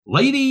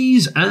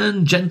Ladies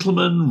and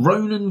gentlemen,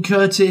 Ronan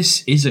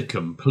Curtis is a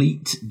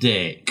complete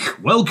dick.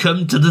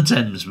 Welcome to the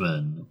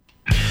Thamesman.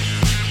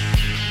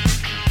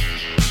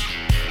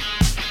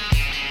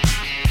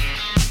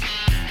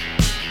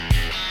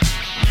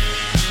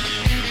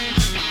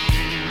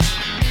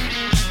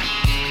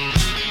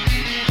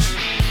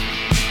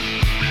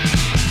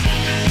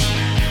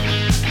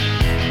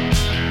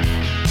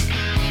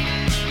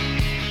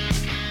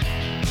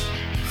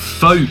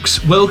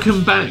 Folks,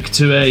 welcome back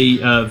to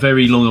a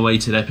very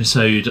long-awaited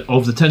episode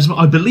of the Thamesman.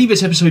 I believe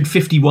it's episode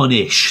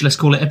 51-ish. Let's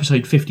call it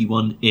episode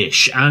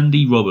 51-ish.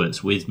 Andy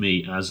Roberts with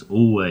me as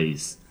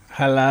always.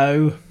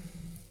 Hello.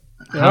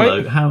 Hello.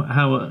 Right?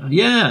 How?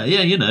 Yeah.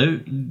 You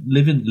know,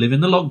 living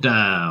the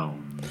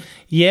lockdown.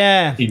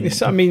 Yeah.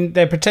 I mean,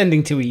 they're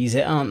pretending to ease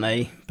it, aren't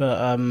they?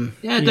 But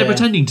they're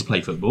pretending to play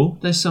football.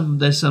 There's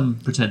some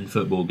pretend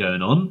football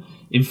going on.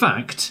 In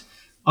fact,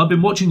 I've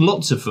been watching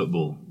lots of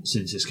football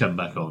since it's come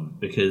back on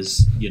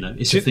because, you know,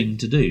 it's a thing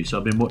to do. So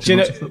I've been watching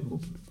lots of football.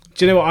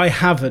 Do you know what? I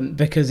haven't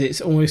because it's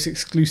almost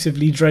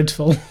exclusively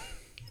dreadful.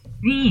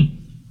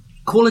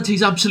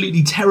 Quality's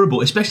absolutely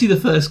terrible, especially the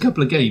first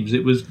couple of games.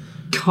 It was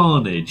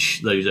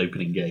carnage, those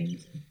opening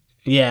games.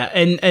 Yeah,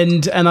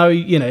 and I,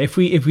 you know, if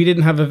we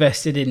didn't have a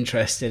vested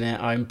interest in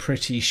it, I'm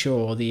pretty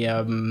sure the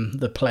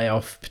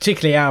playoff,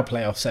 particularly our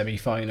playoff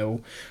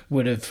semi-final,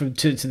 would have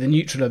to the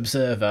neutral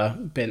observer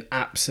been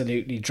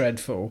absolutely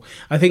dreadful.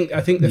 I think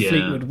the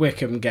Fleetwood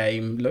Wycombe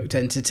game looked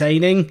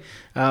entertaining,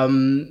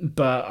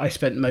 but I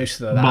spent most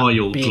of that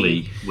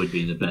mildly would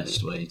be the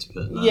best way to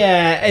put that.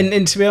 Yeah,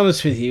 and to be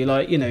honest with you,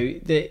 like, you know,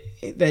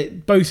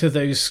 both of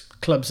those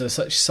clubs are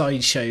such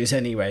sideshows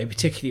anyway,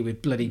 particularly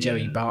with bloody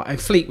Joey Bart, and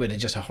Fleetwood are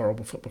just a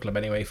horrible football club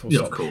anyway. Full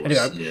stop. Of course,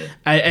 anyway,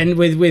 and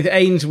with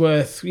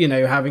Ainsworth, you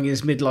know, having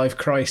his midlife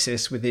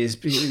crisis with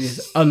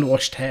his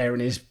unwashed hair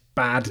and his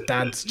bad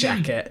dad's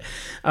jacket,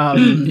 they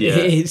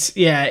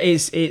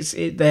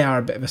are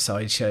a bit of a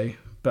sideshow.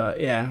 But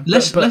yeah,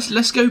 let's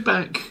go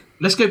back.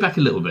 Let's go back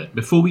a little bit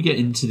before we get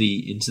into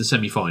the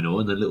semi-final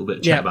and a little bit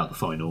of chat about the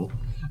final.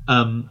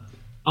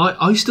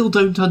 I still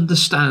don't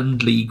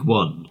understand League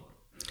One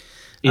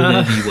in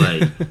any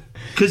way.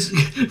 Because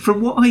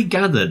from what I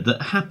gathered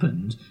that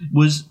happened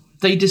was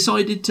they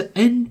decided to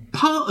end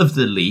part of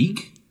the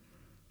league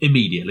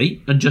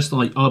immediately and just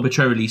like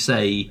arbitrarily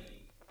say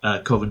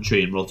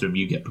Coventry and Rotherham,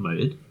 you get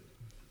promoted.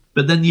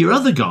 But then your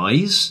other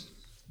guys,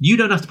 you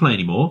don't have to play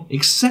anymore,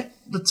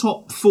 except the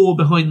top four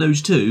behind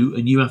those two,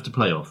 and you have to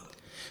play off.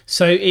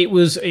 So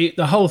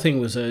the whole thing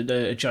was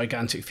a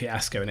gigantic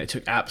fiasco, and it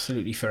took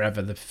absolutely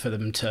forever for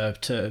them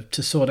to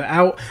sort it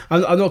out.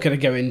 I'm not going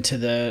to go into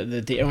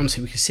the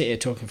honestly, we could sit here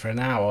talking for an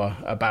hour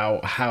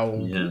about how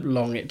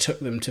long it took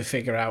them to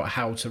figure out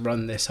how to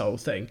run this whole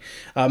thing.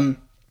 But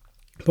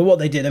what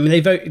they did, I mean,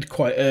 they voted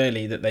quite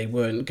early that they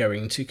weren't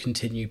going to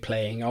continue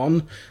playing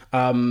on,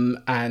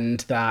 and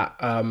that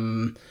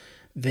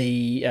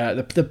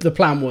the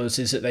plan was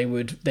that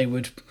they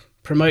would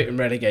promote and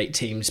relegate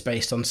teams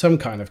based on some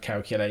kind of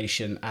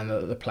calculation, and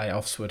that the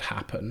playoffs would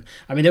happen.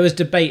 I mean, there was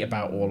debate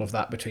about all of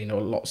that between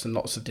lots and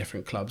lots of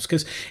different clubs,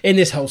 because in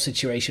this whole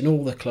situation,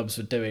 all the clubs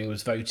were doing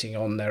was voting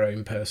on their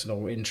own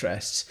personal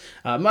interests.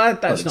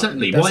 What else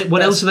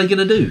are they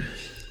going to do?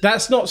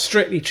 That's not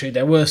strictly true.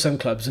 There were some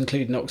clubs,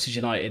 including Oxford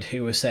United,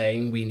 who were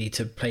saying we need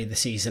to play the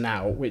season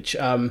out, which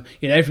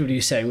everybody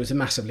was saying was a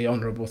massively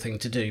honourable thing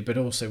to do, but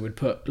also would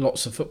put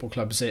lots of football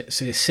clubs at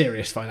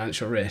serious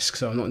financial risk.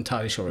 So I'm not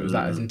entirely sure it was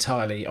that as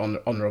entirely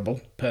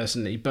honourable,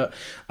 personally. But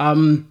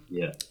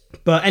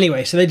But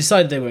anyway, so they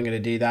decided they weren't going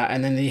to do that,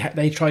 and then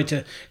they tried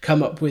to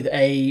come up with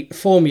a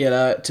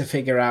formula to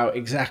figure out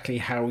exactly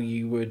how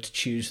you would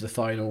choose the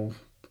final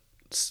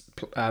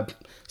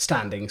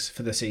standings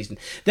for the season.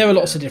 There were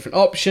lots of different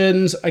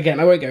options. Again,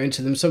 I won't go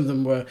into them. Some of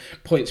them were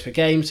points per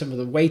game, some of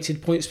them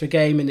weighted points per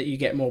game, in that you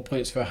get more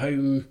points for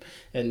home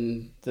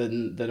than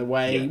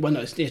away. Well,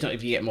 no, it's not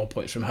if you get more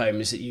points from home,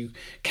 is that you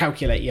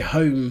calculate your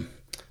home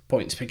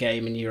points per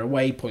game and your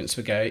away points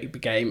per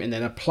game, and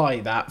then apply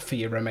that for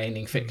your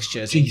remaining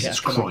fixtures. Jesus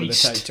and come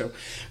Christ. up with a total.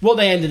 What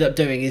they ended up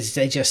doing is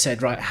they just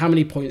said, right, how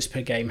many points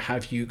per game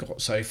have you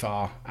got so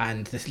far?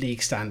 And the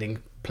league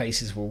standing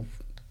places will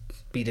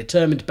be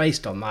determined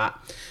based on that,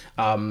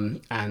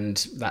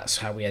 and that's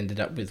how we ended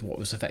up with what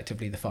was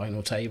effectively the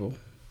final table.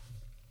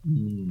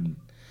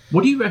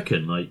 What do you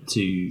reckon, like,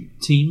 to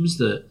teams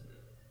that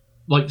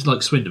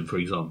like Swindon, for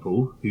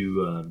example,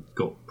 who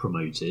got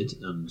promoted,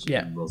 and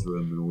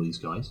Rotherham and all these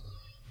guys,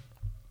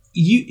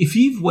 if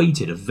you've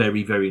waited a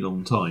very, very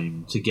long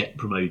time to get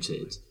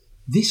promoted,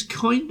 this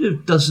kind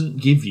of doesn't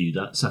give you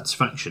that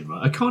satisfaction,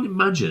 right? I can't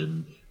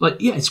imagine,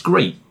 it's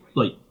great,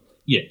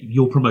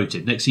 you're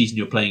promoted. Next season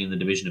you're playing in the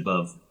division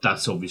above.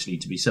 That's obviously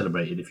to be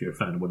celebrated if you're a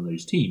fan of one of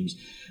those teams.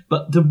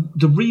 But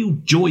the real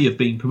joy of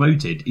being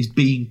promoted is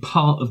being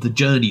part of the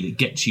journey that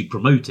gets you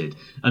promoted,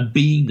 and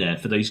being there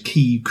for those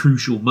key,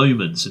 crucial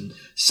moments, and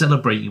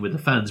celebrating with the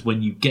fans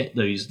when you get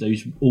those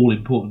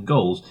all-important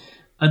goals.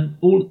 And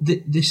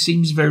this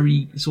seems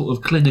very sort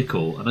of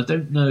clinical, and I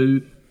don't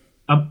know...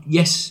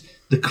 yes,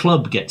 the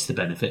club gets the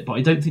benefit, but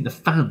I don't think the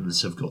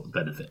fans have got the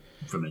benefit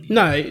from it.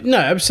 No,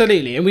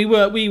 absolutely. And we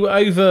were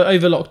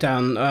over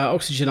lockdown.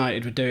 Oxford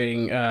United were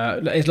doing,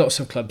 as lots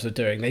of clubs were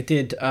doing. They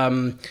did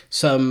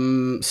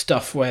some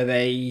stuff where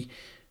they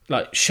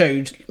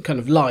showed kind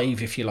of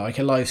live, if you like,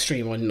 a live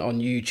stream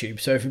on YouTube,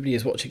 so everybody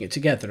is watching it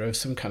together of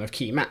some kind of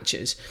key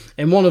matches.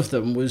 And one of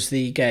them was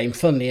the game,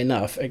 funnily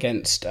enough,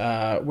 against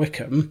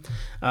Wycombe.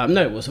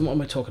 No, it wasn't. What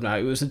am I talking about?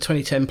 It was the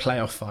 2010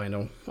 playoff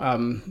final.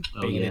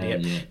 Being an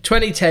idiot. Yeah.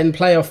 2010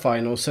 playoff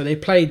final. So they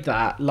played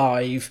that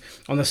live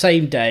on the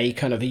same day,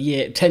 kind of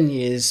 10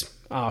 years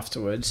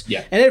afterwards.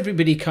 Yeah. And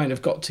everybody kind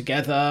of got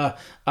together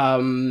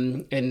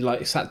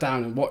and sat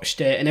down and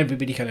watched it, and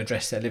everybody kind of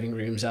dressed their living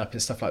rooms up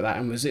and stuff like that,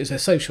 and it was a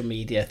social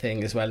media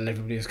thing as well, and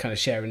everybody was kind of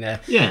sharing their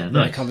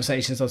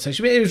conversations on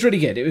social media. It was really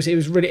good. It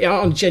was really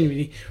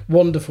genuinely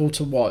wonderful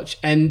to watch,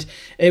 and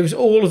it was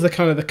all of the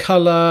kind of the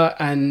colour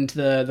and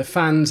the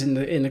fans in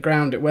the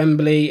ground at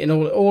Wembley and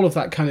all of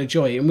that kind of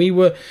joy. And we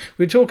were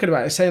talking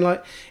about it, saying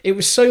it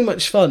was so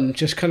much fun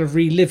just kind of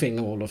reliving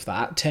all of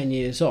that 10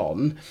 years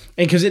on,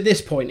 and because at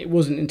this point it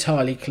wasn't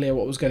entirely clear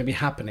what was going to be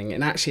happening,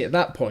 and actually at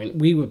that point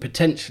we were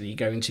potentially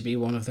going to be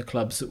one of the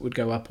clubs that would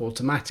go up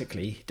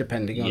automatically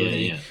depending on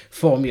the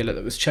formula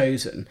that was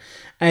chosen,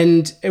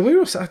 and we were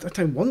also, I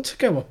don't want to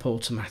go up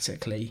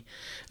automatically.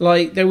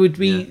 There would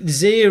be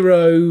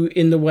zero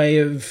in the way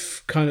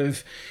of kind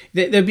of,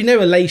 there'd be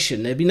no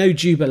elation, there'd be no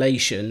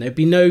jubilation, there'd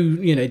be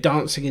no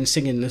dancing and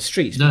singing in the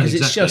streets, because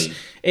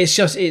it's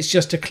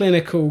just a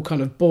clinical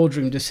kind of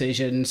boardroom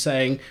decision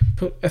saying,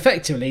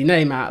 effectively,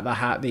 name out of the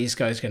hat, these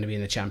guys are going to be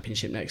in the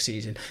Championship next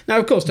season. Now,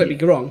 of course, don't be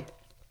wrong,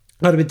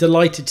 I'd have been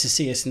delighted to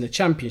see us in the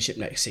Championship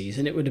next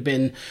season. It would have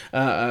been,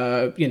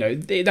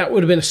 that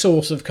would have been a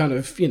source of kind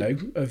of,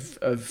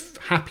 of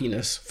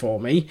happiness for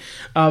me.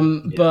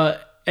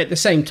 But at the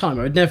same time,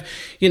 I would never,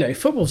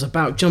 football's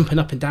about jumping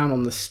up and down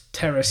on the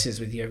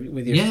terraces with your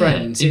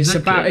friends.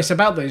 Exactly. It's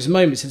about those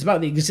moments. It's about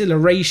the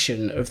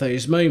exhilaration of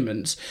those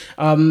moments.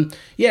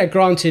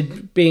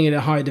 Granted, being in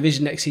a higher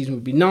division next season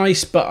would be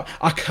nice, but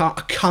I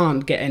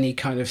can't get any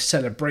kind of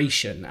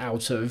celebration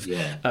out of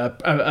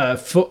an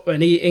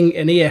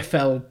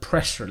EFL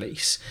press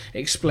release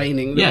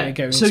explaining that they're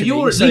going to be.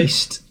 So at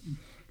least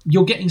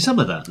you're getting some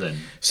of that then.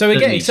 So we're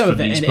getting some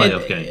of it in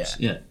playoff games.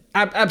 Yeah.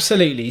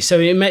 Absolutely.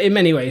 So in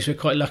many ways, we're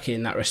quite lucky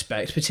in that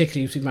respect,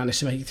 particularly if we managed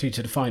to make it through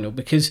to the final,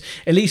 because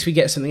at least we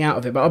get something out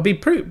of it. But I'll be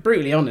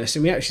brutally honest,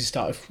 and we actually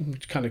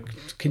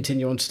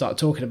continue on to start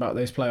talking about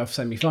those playoff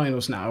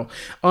semi-finals now.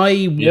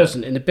 I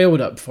wasn't in the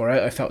build-up for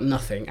it. I felt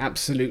nothing,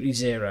 absolutely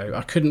zero.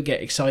 I couldn't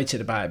get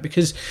excited about it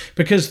because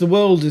the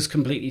world has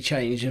completely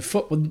changed. And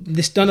football,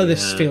 none of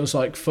this feels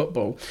like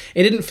football.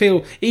 It didn't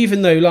feel,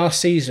 even though this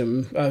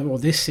season,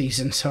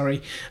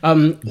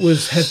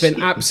 has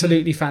been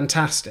absolutely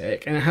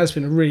fantastic, and it has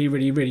been a really,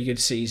 really, really good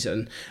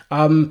season.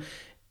 And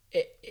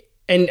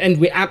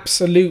we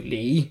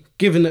absolutely,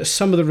 given that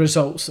some of the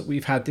results that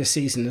we've had this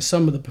season and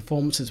some of the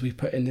performances we've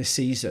put in this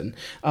season,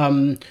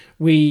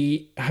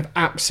 we have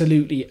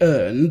absolutely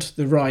earned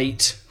the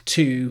right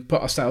to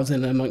put ourselves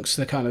in amongst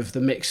the kind of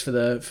the mix for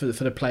the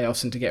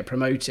playoffs and to get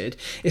promoted.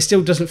 It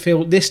still doesn't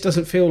feel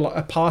like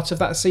a part of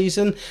that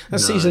season.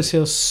 Season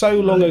feels so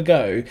long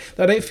ago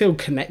that I don't feel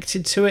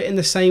connected to it in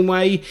the same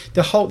way.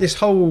 This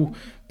whole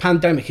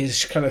pandemic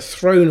has kind of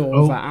thrown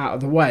all of that out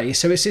of the way,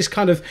 so it's this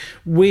kind of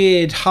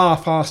weird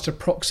half-assed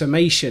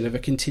approximation of a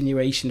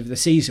continuation of the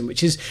season,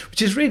 which is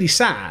really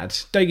sad.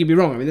 Don't get me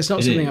wrong, I mean, it's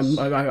not something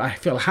I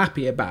feel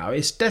happy about.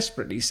 It's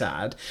desperately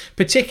sad,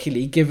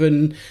 particularly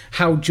given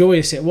how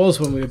joyous it was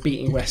when we were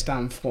beating West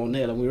Ham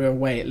 4-0 and we were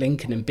away at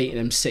Lincoln and beating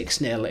them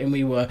 6-0, and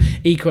we were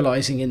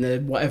equalising in the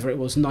whatever it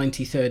was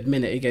 93rd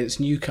minute against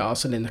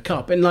Newcastle in the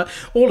Cup, and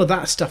all of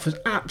that stuff was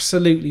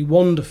absolutely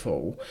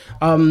wonderful.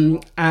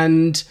 Coming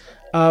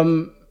back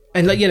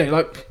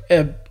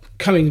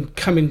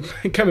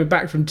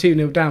from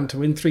 2-0 down to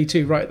win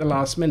 3-2 right at the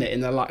last minute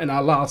in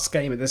our last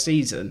game of the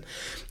season,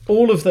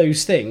 all of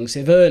those things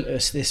have earned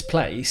us this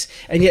place,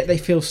 and yet they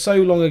feel so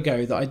long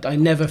ago that I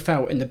never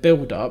felt in the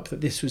build-up that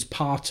this was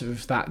part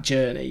of that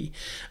journey.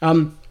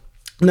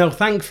 Now,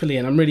 thankfully,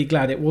 and I'm really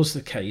glad it was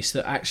the case,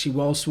 that actually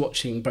whilst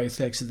watching both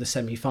legs of the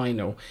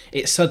semi-final,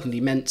 it suddenly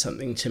meant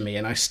something to me,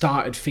 and I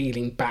started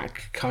feeling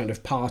back kind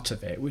of part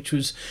of it, which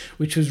was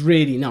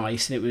really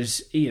nice, and it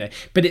was,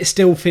 but it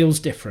still feels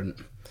different.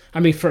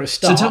 I mean, for a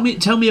start. So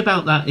tell me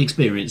about that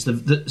experience.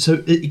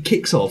 So it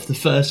kicks off the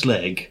first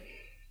leg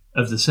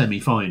of the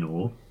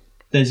semi-final.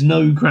 There's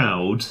no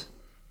crowd.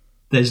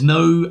 There's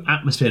no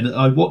atmosphere.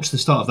 I watched the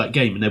start of that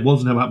game, and there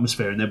was no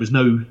atmosphere, and there was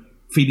no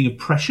feeling of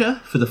pressure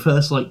for the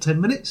first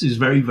 10 minutes. Is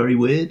very, very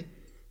weird.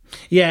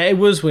 Yeah, it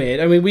was weird.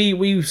 I mean,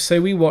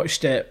 we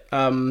watched it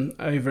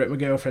over at my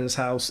girlfriend's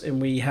house,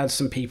 and we had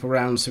some people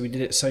around, so we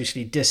did it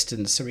socially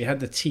distanced. So we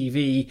had the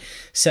TV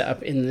set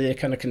up in the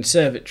kind of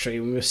conservatory,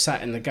 and we were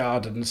sat in the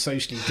garden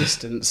socially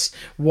distanced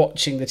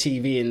watching the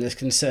TV in this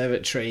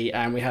conservatory,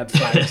 and we had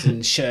flags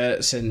and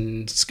shirts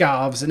and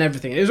scarves and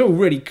everything. It was all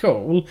really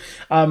cool.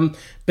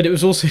 But but it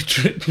was also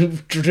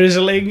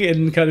drizzling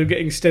and kind of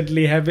getting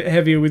steadily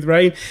heavier with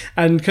rain.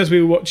 And because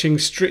we were watching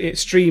it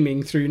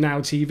streaming through Now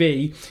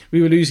TV, we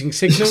were losing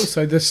signal,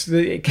 so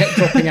it kept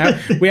dropping out.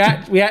 We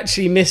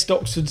actually missed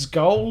Oxford's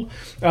goal.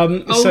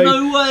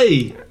 No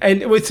way!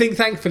 And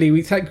thankfully,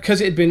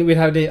 because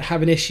we'd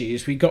having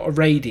issues, we got a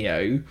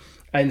radio.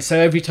 And so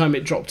every time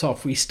it dropped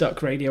off, we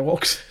stuck Radio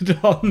Oxford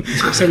on.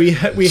 So we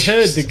heard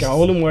the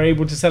goal and were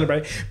able to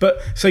celebrate.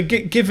 But so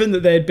given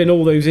that there had been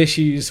all those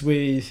issues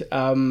with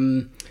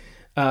kind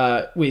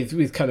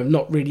of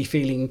not really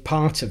feeling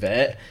part of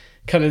it,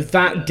 kind of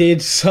that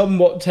did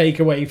somewhat take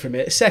away from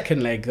it.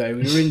 Second leg though,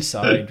 we were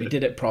inside, we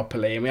did it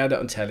properly, and we had it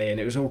on telly, and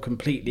it was all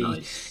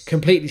completely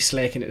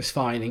slick, and it was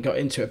fine, and got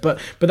into it. But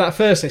that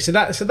first leg, so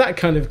that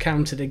kind of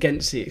counted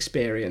against the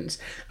experience.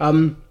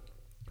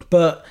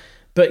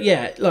 But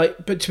yeah,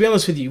 but to be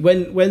honest with you,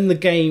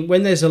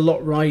 when there's a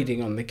lot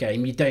riding on the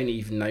game, you don't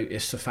even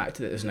notice the fact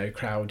that there's no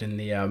crowd in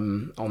the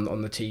on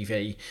the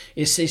TV.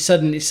 It's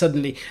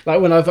suddenly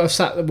like when I've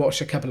sat and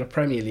watched a couple of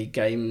Premier League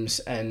games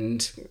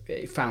and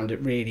found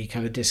it really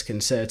kind of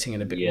disconcerting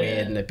and a bit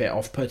weird and a bit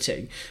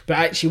off-putting. But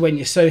actually, when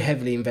you're so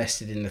heavily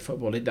invested in the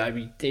football, it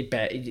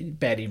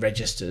barely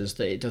registers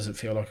that it doesn't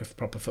feel like a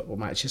proper football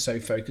match. You're so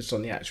focused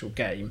on the actual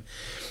game.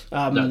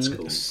 That's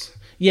cool.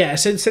 Yeah,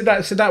 so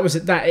that was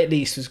that at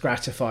least was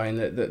gratifying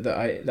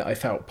that I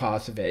felt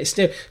part of it. It's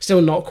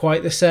still not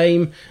quite the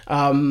same,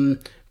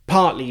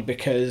 partly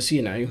because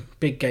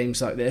big games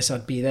like this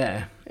I'd be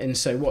there, and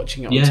so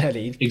watching it on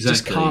telly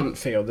just can't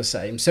feel the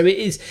same. So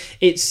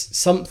it's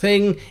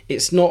something.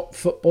 It's not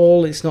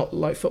football. It's not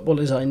like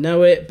football as I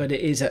know it, but it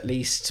is at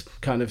least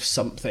kind of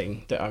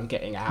something that I'm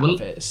getting out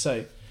of it.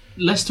 So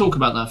let's talk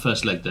about that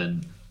first leg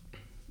then.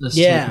 Let's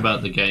talk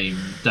about the game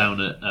down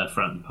at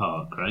Fratton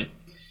Park, right?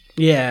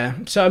 Yeah,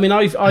 so I mean,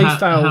 I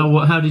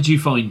felt. How did you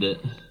find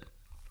it?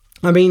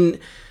 I mean,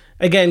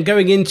 again,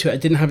 going into it, I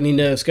didn't have any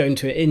nerves going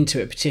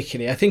into it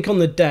particularly. I think on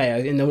the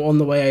day, on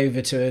the way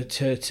over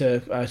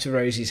to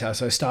Rosie's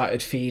house, I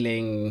started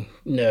feeling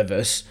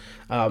nervous,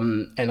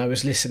 and I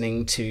was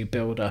listening to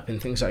build up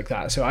and things like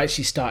that. So I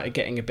actually started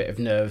getting a bit of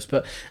nerves,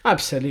 but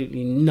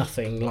absolutely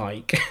nothing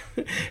like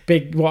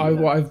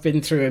what I've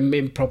been through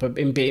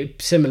in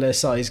similar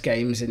size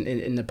games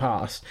in the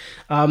past.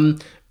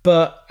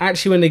 But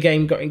actually, when the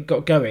game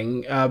got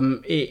going,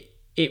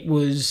 it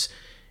was.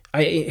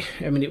 I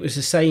mean, it was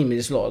the same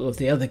as a lot of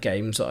the other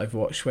games that I've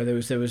watched, where there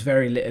was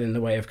very little in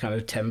the way of kind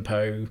of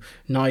tempo.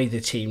 Neither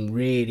team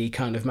really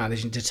kind of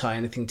managing to tie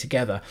anything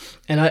together,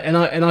 and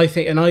I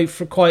think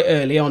for quite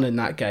early on in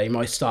that game,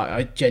 I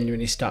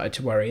genuinely started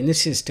to worry, and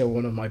this is still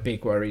one of my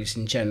big worries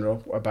in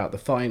general about the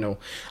final.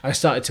 I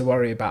started to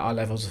worry about our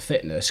levels of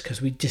fitness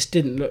because we just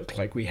didn't look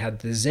like we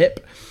had the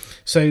zip.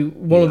 So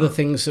one of the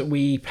things that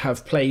we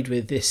have played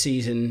with this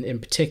season in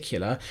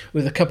particular,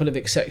 with a couple of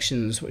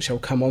exceptions, which I'll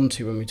come on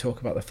to when we talk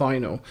about the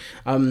final,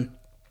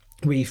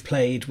 we've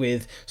played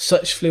with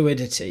such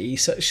fluidity,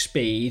 such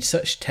speed,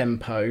 such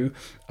tempo.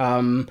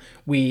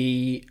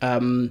 We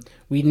knock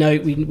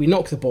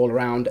the ball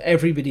around.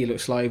 Everybody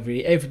looks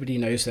lively. Everybody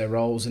knows their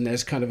roles, and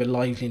there's kind of a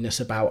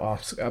liveliness about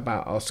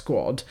our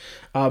squad.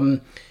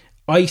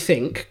 I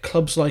think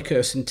clubs like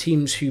us and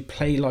teams who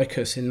play like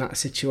us in that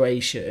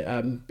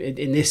situation,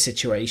 in this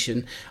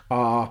situation,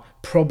 are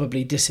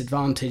probably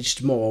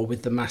disadvantaged more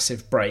with the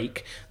massive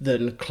break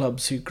than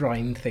clubs who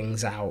grind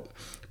things out.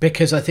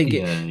 Because I think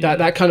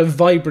that kind of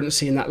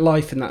vibrancy and that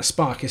life and that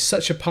spark is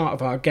such a part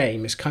of our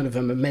game. It's kind of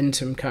a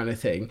momentum kind of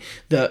thing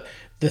that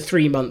the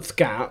 3-month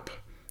gap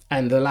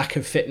and the lack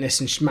of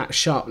fitness and match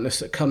sharpness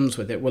that comes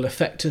with it will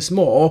affect us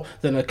more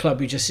than a club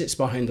who just sits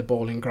behind the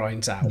ball and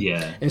grinds out.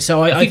 Yeah, and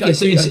so I think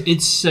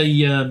it's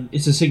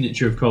a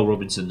signature of Cole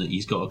Robinson that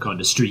he's got a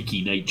kind of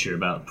streaky nature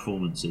about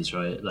performances,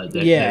 right? Like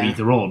they're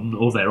either on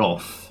or they're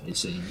off. It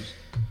seems.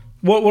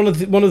 One of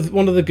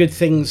the good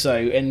things though,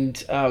 and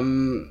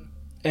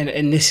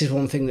this is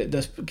one thing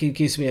that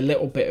gives me a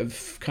little bit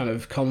of kind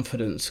of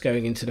confidence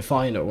going into the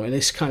final, and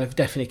this kind of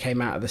definitely came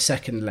out of the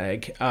second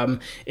leg,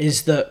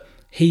 is that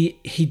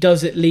he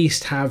does at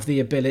least have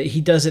the ability.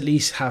 He does at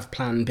least have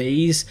plan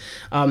Bs,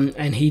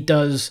 and he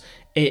does.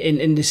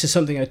 And this is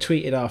something I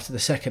tweeted after the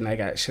second leg.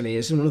 Actually,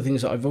 it's one of the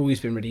things that I've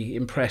always been really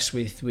impressed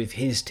with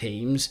his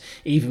teams.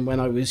 Even when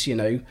I was,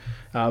 shouting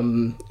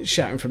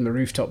from the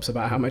rooftops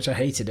about how much I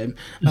hated him,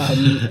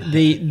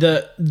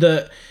 that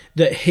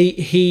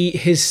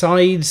his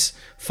sides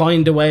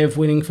find a way of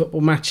winning football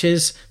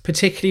matches,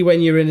 particularly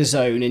when you're in a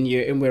zone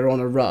and we're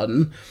on a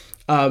run.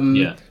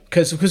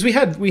 Because we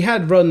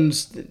had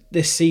runs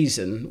this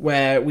season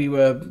where we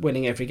were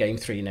winning every game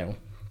 3-0,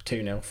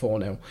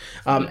 2-0,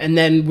 4-0, and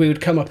then we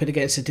would come up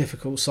against a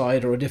difficult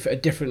side or a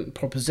different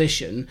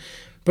proposition,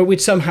 but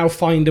we'd somehow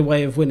find a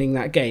way of winning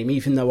that game,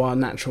 even though our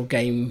natural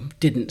game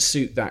didn't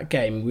suit that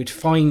game. We'd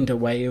find a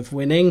way of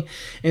winning.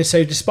 And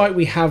so despite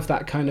we have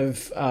that kind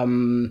of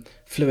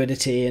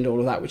fluidity and all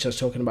of that, which I was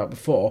talking about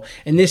before,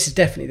 and this is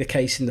definitely the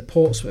case in the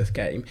Portsmouth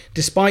game,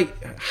 despite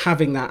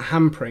having that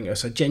hampering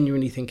us, I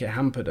genuinely think it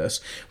hampered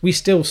us, we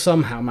still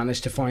somehow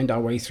managed to find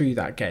our way through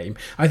that game.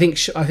 I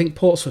think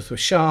Portsmouth was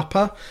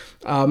sharper.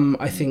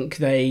 I think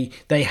they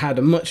had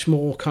a much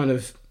more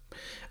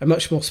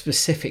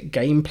specific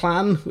game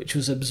plan, which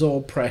was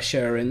absorb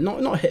pressure and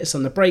not hit us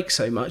on the break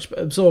so much, but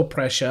absorb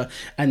pressure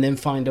and then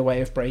find a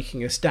way of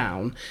breaking us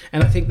down.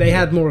 And I think they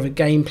had more of a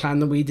game plan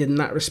than we did in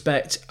that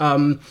respect.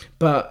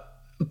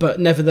 But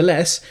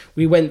nevertheless,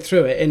 we went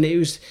through it, and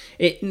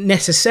it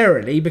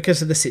necessarily,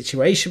 because of the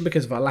situation,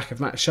 because of our lack of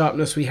match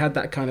sharpness, we had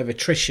that kind of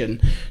attrition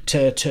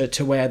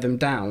to wear them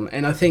down.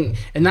 And I think,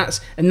 and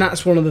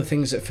that's one of the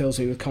things that fills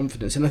me with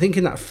confidence. And I think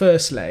in that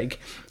first leg,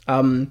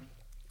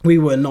 we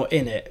were not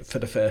in it for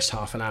the first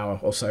half an hour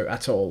or so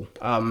at all.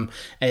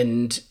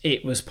 And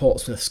it was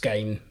Portsmouth's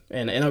game.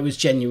 And I was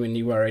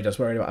genuinely worried. I was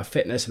worried about our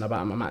fitness and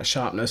about my match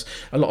sharpness.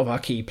 A lot of our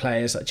key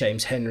players, like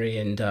James Henry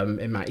and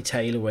Matty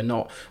Taylor, were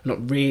not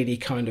really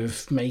kind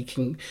of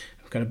making,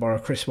 I'm going to borrow a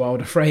Chris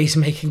Wilder phrase,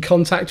 making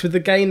contact with the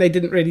game. They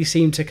didn't really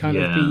seem to kind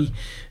of be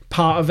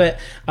part of it.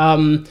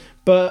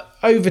 But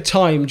over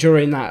time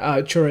during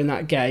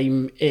that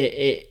game,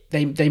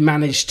 they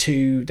managed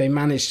to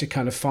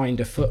kind of find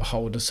a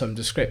foothold of some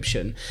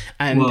description.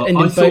 And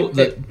I thought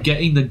that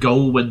getting the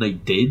goal when they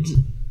did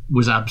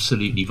was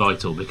absolutely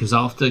vital, because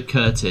after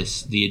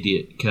Curtis, the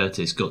idiot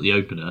Curtis, got the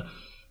opener,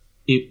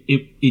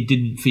 it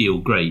didn't feel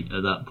great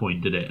at that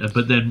point, did it?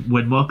 But then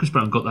when Marcus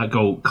Brown got that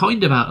goal,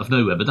 kind of out of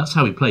nowhere, but that's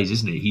how he plays,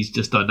 isn't it? He's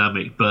just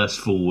dynamic, bursts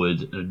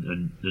forward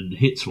and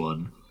hits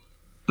one.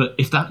 But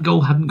if that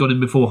goal hadn't gone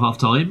in before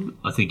half-time,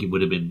 I think it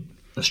would have been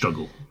a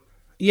struggle.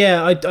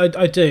 Yeah,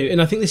 I do,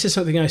 and I think this is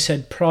something I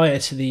said prior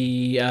to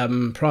the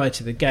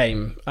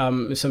game.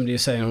 Somebody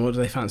was saying, "What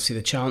do they fancy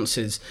the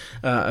chances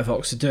of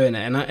Oxford doing it?"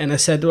 And I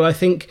said, "Well, I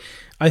think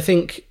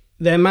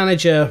their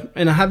manager,"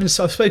 and I've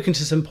spoken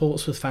to some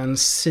Portsmouth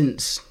fans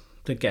since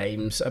the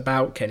games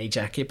about Kenny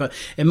Jackett, but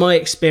in my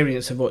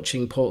experience of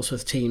watching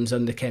Portsmouth teams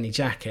under Kenny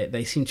Jackett,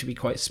 they seem to be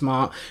quite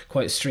smart,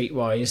 quite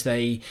streetwise.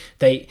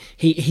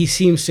 He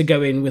seems to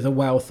go in with a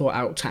well thought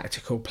out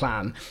tactical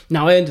plan.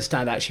 Now I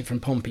understand actually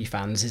from Pompey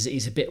fans is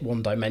he's a bit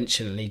one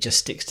dimensional and he just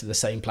sticks to the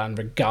same plan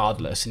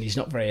regardless, and he's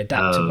not very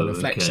adaptable and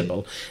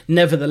flexible.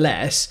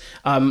 Nevertheless,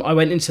 I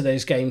went into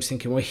those games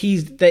thinking, well,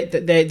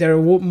 they're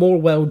a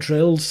more well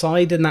drilled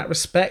side in that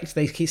respect.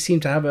 They seem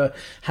to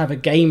have a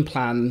game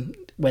plan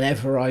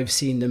whenever I've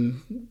seen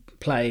them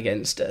play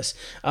against us.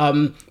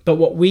 But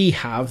what we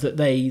have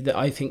that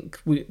I think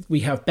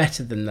we have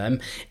better than them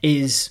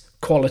is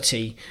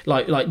quality,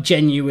 like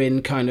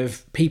genuine kind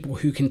of people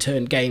who can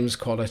turn games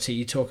quality.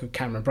 You talk of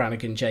Cameron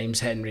Brannigan,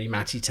 James Henry,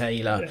 Matty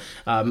Taylor,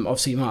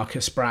 obviously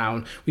Marcus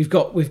Brown. We've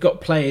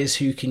got players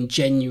who can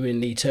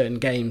genuinely turn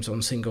games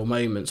on single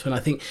moments. I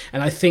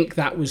think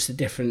that was the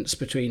difference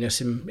between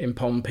us in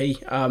Pompey.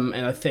 And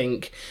I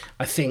think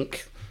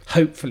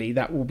hopefully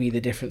that will be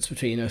the difference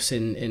between us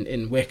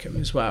in Wycombe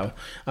as well.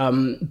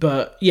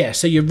 But yeah,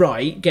 so you're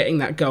right, getting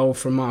that goal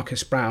from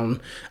Marcus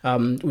Brown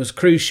was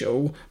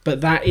crucial,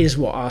 but that is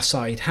what our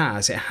side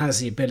has. It has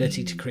the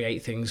ability to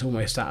create things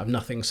almost out of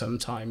nothing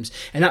sometimes.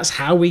 And that's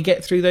how we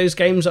get through those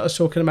games that I was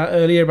talking about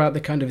earlier, about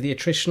the kind of the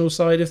attritional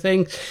side of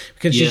things,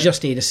 because you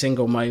just need a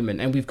single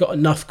moment. And we've got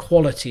enough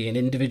quality in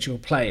individual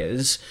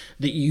players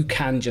that you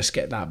can just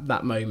get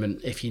that moment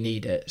if you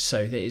need it.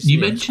 So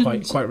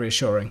it's quite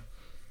reassuring.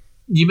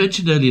 You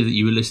mentioned earlier that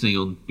you were listening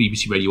on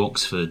BBC Radio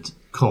Oxford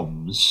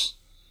comms.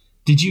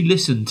 Did you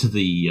listen to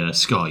the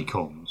Sky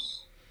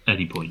comms at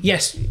any point?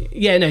 Yes.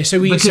 Yeah, no. So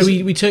we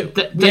took...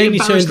 They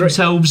embarrassed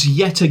themselves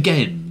yet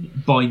again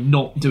by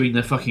not doing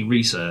their fucking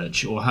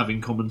research or having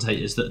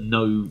commentators that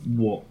know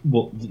what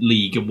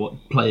league and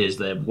what players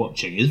they're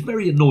watching. It's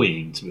very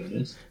annoying, to be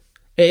honest.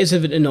 It is a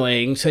bit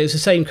annoying. So it's the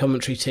same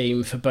commentary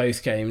team for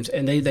both games,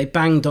 and they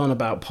banged on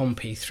about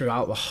Pompey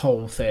throughout the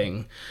whole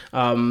thing.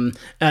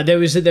 There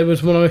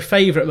was one of my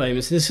favourite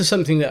moments. This is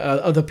something that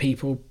other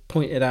people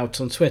pointed out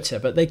on Twitter,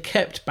 but they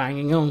kept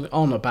banging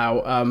on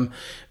about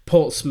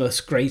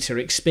Portsmouth's greater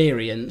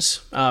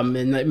experience,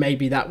 and that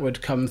maybe that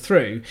would come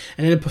through.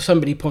 And then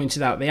somebody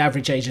pointed out the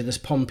average age of this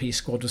Pompey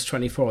squad was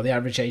 24, the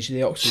average age of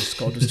the Oxford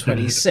squad was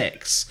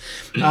 26.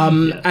 But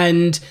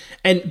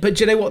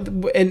do you know what?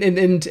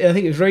 And I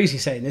think it was Rosie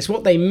saying this.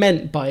 What they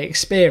meant by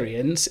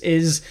experience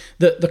is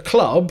that the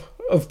club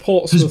of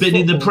Portsmouth has been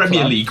in the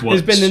Premier League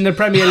once. Has been in the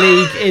Premier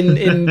League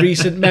in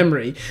recent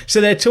memory.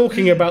 So they're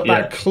talking about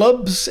that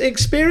club's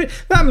experience.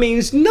 That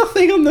means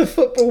nothing on the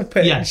football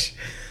pitch. Yes.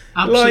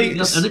 Absolutely,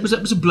 and it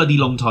was a bloody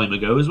long time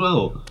ago as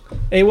well.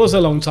 It was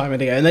a long time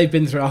ago, and they've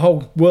been through a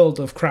whole world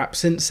of crap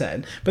since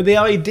then. But the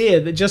idea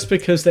that just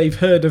because they've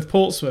heard of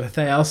Portsmouth,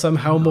 they are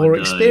somehow more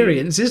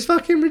experienced is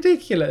fucking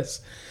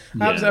ridiculous.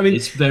 Yeah, I mean,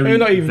 it's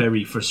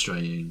very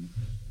frustrating.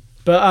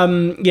 But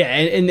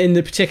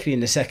yeah, particularly in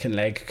the second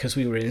leg, because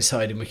we were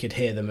inside and we could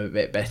hear them a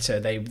bit better.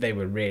 They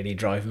were really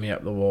driving me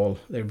up the wall.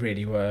 They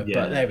really were.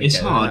 Yeah, but there we it's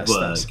go. hard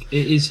work.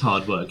 It is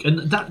hard work,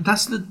 and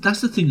that's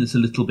the thing that's a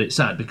little bit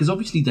sad, because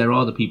obviously there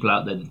are the people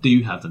out there that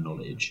do have the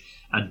knowledge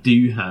and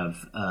do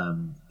have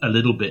a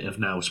little bit of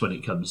nous when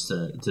it comes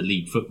to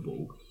league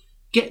football.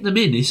 Get them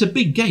in. It's a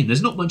big game.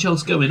 There's not much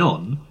else going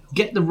on.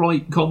 Get the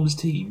right comms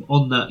team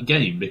on that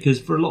game, because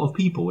for a lot of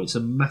people, it's a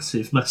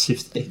massive, massive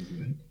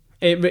thing.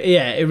 It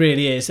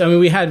really is. I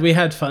mean, we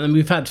had fun, and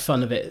we've had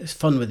fun with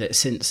it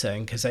since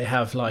then, because they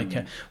have like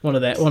one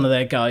of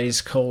their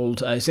guys called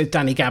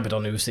Danny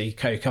Gabardon, who was the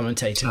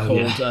co-commentator,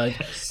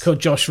 called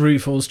Josh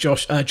Ruffles.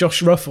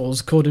 Josh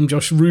Ruffles called him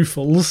Josh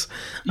Ruffles.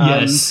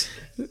 Yes.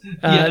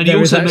 And he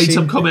also made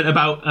some comment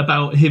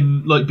about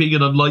him like being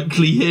an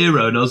unlikely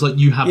hero, and I was like,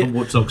 "You haven't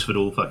watched Oxford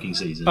all fucking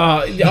season."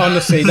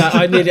 Honestly, that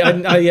I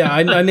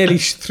nearly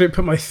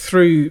put my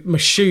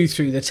shoe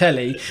through the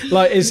telly.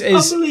 Like, is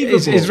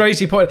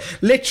Rosie point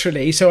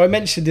literally? So I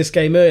mentioned this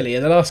game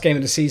earlier, the last game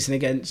of the season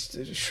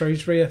against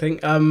Shrewsbury, I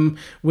think.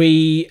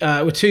 We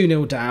were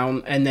 2-0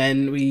 down, and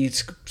then we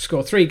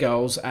scored 3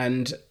 goals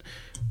and.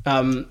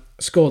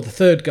 Scored the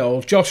third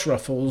goal, Josh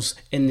Ruffles,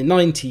 in the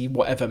 90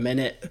 whatever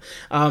minute,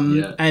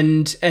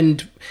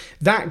 and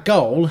that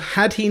goal,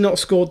 had he not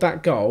scored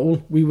that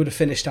goal, we would have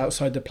finished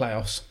outside the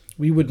playoffs.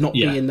 We would not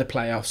be in the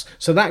playoffs.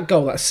 So that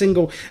goal, that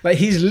single, like,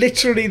 he's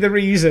literally the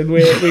reason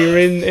we were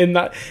in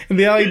that. And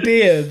the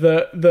idea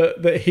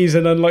that he's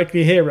an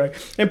unlikely hero,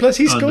 and plus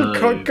he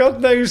scored God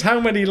knows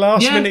how many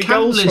last minute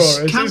goals for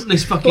us.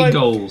 Countless fucking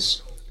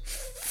goals.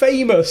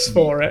 Famous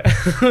for it.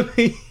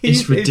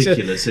 It's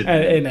ridiculous, isn't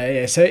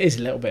it? So it is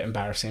a little bit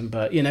embarrassing,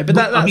 but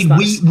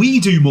we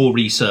do more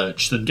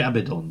research than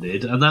Gabardon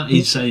did, and that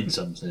is saying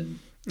something.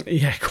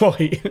 Yeah,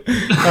 quite.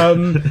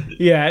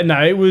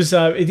 It was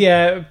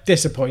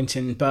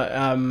disappointing,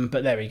 but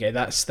there we go.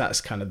 That's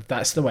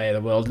the way of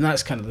the world, and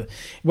that's kind of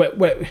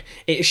where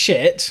it's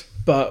shit.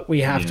 But we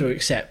have to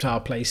accept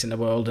our place in the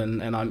world,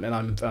 and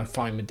I'm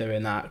fine with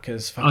doing that,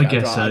 because I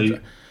guess so.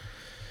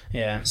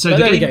 Yeah. So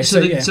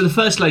the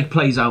first leg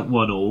plays out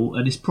 1-1,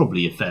 and it's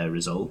probably a fair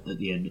result at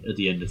the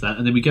end of that.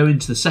 And then we go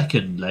into the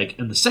second leg,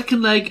 and the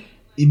second leg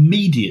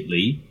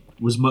immediately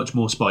was much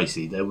more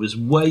spicy. There was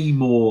way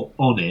more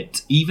on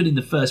it. Even in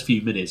the first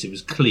few minutes, it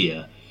was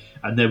clear,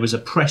 and there was a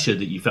pressure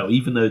that you felt,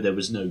 even though there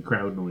was no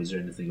crowd noise or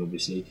anything.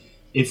 Obviously,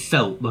 it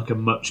felt like a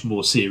much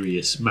more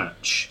serious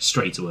match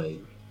straight away.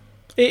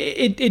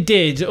 It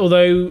did,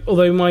 although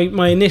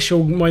my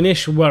initial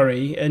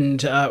worry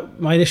and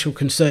my initial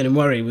concern and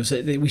worry was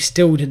that we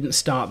still didn't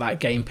start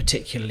that game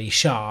particularly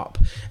sharp,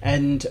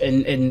 and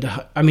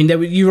I mean,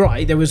 you're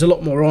right, there was a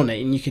lot more on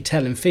it, and you could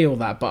tell and feel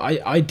that,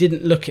 but I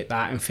didn't look at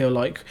that and feel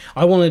like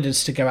I wanted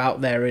us to go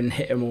out there and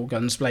hit them all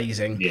guns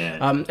blazing. Yeah,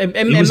 and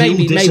it was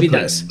maybe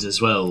that's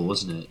as well,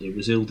 wasn't it? It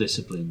was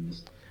ill-disciplined.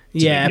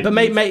 Yeah, but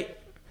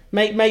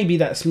maybe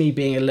that's me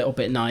being a little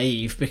bit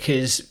naive,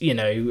 because, you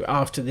know,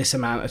 after this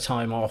amount of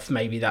time off,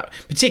 maybe that,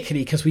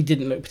 particularly because we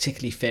didn't look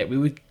particularly fit,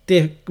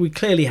 we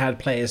clearly had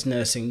players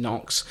nursing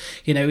knocks.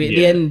 You know, at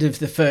the end of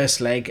the first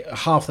leg,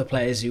 half the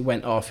players who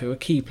went off, who were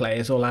key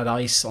players, all had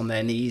ice on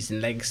their knees and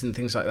legs and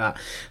things like that.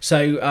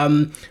 So,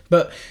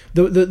 but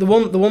the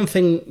one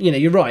thing, you know,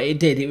 you're right, it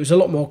did. It was a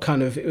lot more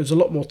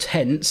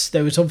tense.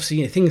 There was obviously,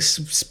 you know,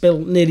 things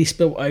nearly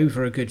spilt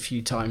over a good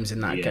few times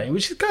in that game,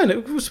 which is kind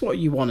of was what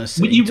you want to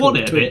see. You want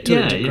it a bit,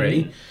 to a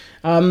degree.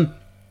 Yeah.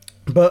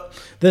 But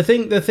the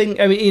thing,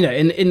 I mean, you know,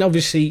 in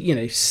obviously, you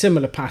know,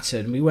 similar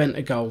pattern, we went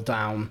a goal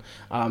down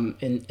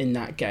in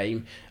that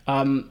game.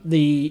 And do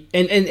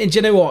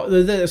you know what?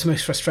 That's the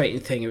most frustrating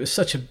thing. It was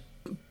such a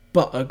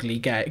butt ugly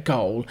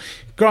goal.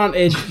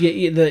 Granted,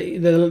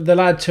 the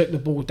lad took the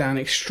ball down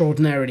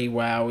extraordinarily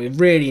well,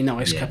 with really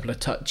nice couple of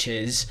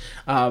touches.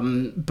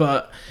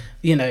 But,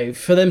 you know,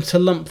 for them to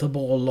lump the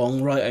ball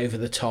long right over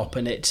the top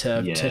and it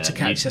to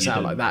catch us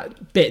out like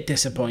that, bit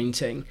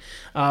disappointing.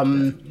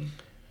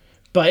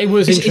 But it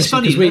was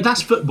interesting. It's funny,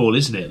 that's football,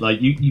 isn't it?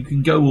 Like, you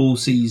can go all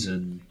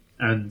season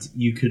and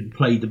you can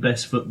play the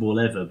best football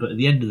ever, but at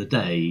the end of the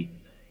day,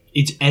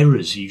 it's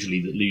errors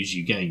usually that lose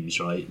you games,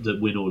 right? That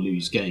win or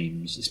lose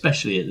games,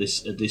 especially at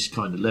this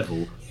kind of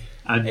level.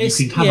 And you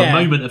can have a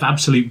moment of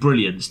absolute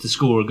brilliance to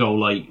score a goal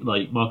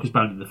like Marcus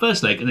Brown in the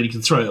first leg, and then you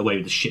can throw it away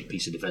with a shit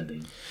piece of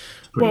defending.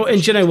 Well,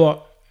 and do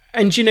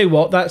you know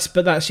what? That's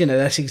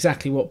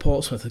exactly what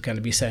Portsmouth are going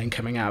to be saying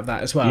coming out of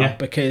that as well,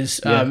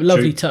 because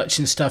lovely touch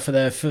and stuff for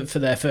their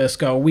first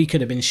goal. We could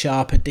have been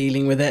sharper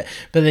dealing with it,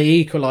 but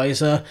the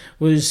equaliser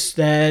was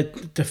their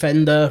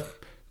defender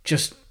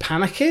just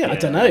panicking. I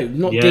don't know,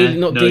 not dealing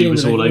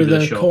with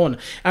a corner.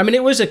 I mean,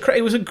 it was a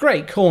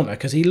great corner,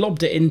 because he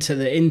lobbed it into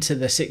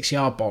the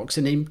 6-yard box,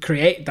 and he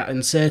created that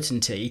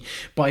uncertainty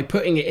by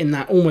putting it in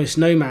that almost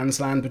no man's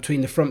land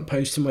between the front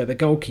post and where the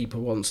goalkeeper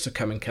wants to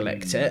come and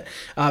collect it.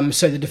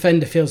 So the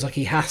defender feels like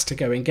he has to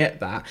go and get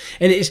that,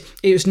 and it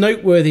was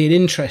noteworthy and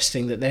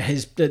interesting that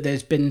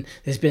there's been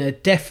a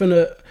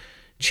definite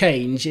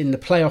change in the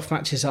playoff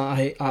matches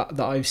that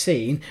I've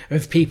seen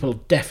of people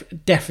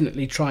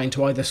definitely trying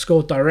to either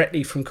score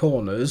directly from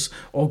corners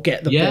or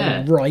get the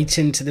ball right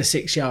into the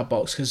 6-yard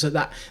box, because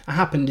that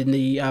happened in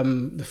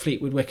the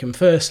Fleetwood Wycombe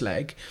first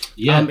leg.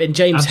 And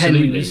James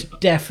Henry was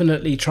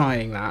definitely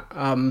trying that.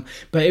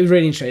 But it was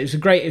really interesting.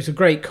 It was a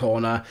great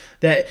corner.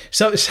 That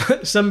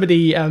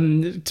somebody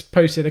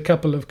posted a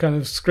couple of kind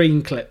of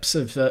screen clips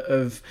of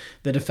the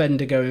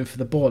defender going for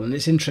the ball, and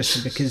it's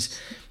interesting because,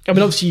 I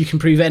mean, obviously you can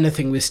prove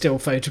anything with still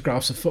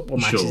photographs of football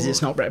matches. Sure.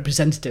 It's not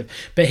representative.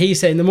 But he's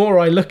saying the more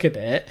I look at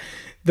it,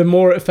 the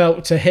more it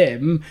felt to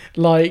him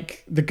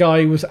like the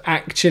guy was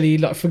actually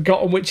like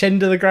forgotten which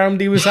end of the ground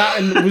he was at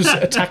and was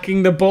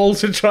attacking the ball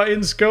to try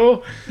and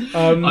score.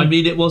 I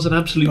mean, it was an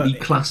absolutely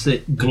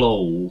classic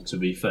goal, to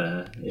be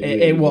fair.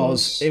 It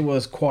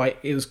was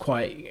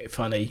quite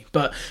funny.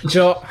 But do you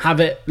know what? Have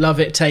it, love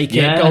it, take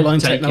it. Goal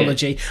line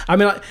technology. I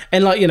mean,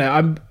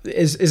 I'm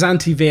as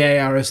anti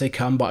VAR as they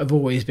come, but I've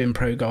always been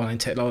pro goal line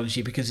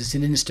technology because it's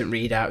an instant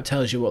readout. It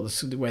tells you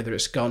whether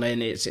it's gone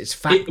in. It's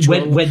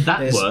factual. When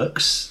that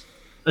works.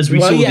 As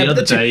we saw the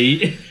other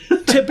day.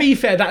 To be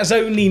fair, that has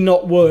only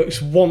not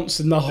worked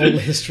once in the whole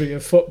history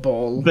of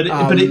football. But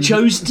it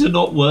chose to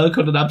not work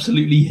on an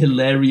absolutely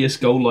hilarious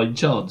goal line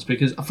chance,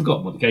 because I've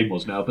forgotten what the game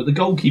was now, but the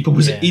goalkeeper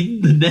was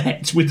in the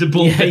net with the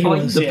ball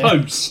behind the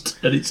post,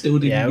 and it still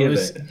didn't give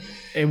it.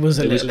 It was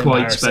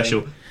quite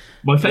special.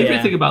 My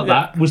favourite thing about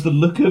that was the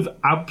look of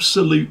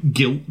absolute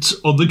guilt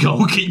on the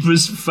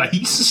goalkeeper's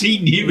face. He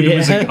knew it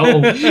was a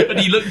goal, and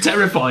he looked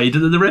terrified,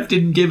 and then the ref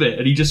didn't give it,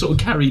 and he just sort of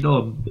carried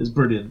on. It was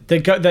brilliant.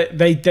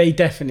 They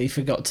definitely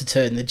forgot to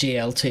turn the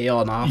GLT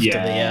on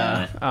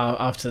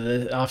after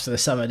the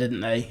summer,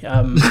 didn't they?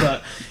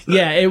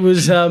 It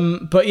was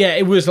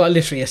like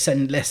literally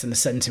less than a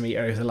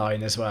centimetre over the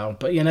line as well.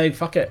 But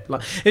fuck it.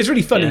 Like, it's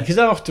really funny because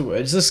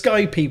afterwards the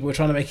Sky people were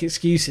trying to make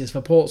excuses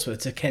for Portsmouth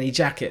to Kenny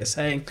Jackett,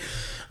 saying,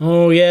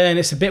 "Oh yeah, and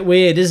it's a bit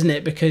weird, isn't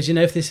it? Because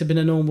if this had been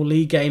a normal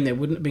league game, there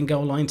wouldn't have been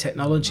goal line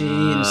technology.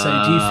 And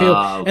so, do you feel?"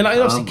 And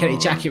obviously, Kenny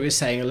Jackett was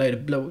saying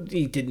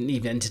he didn't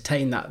even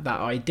entertain that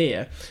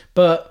idea.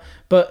 But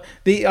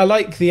I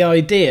like the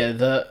idea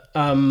that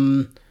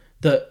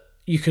that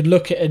you could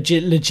look at a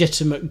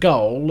legitimate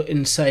goal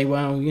and say,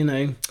 well,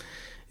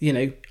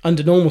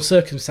 under normal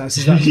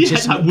circumstances, that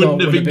legitimate goal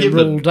would have been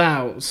ruled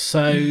out.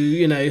 So,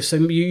 so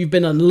you've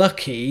been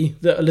unlucky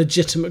that a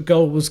legitimate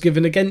goal was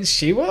given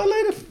against you. Well,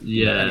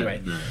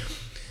 anyway.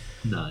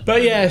 No.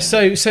 But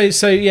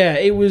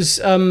it was.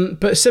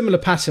 But a similar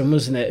pattern,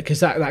 wasn't it? Because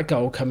that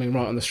goal coming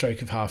right on the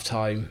stroke of half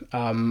time,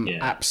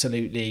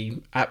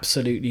 absolutely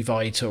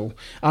vital.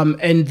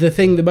 And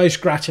the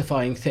most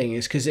gratifying thing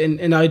is because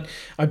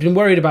I've been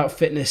worried about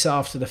fitness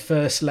after the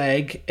first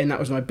leg, and that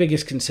was my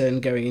biggest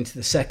concern going into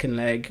the second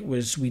leg,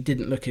 was we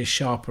didn't look as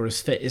sharp or as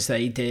fit as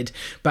they did.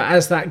 But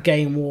as that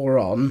game wore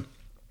on,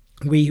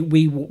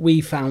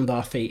 we found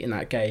our feet in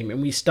that game,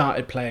 and we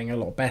started playing a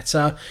lot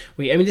better.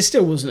 It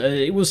still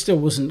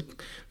wasn't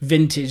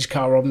vintage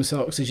Carl Robinson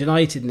Oxford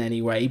United in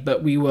any way,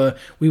 but we were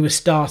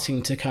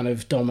starting to kind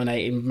of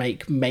dominate and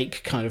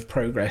make kind of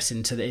progress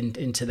into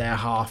their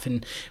half,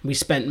 and we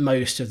spent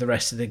most of the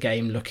rest of the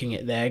game looking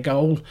at their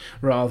goal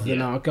rather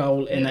than our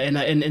goal, and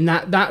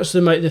that was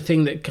the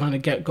thing that kind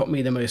of got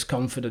me the most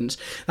confidence.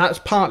 That's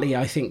partly,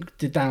 I think,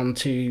 down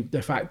to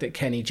the fact that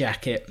Kenny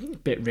Jackett, a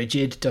bit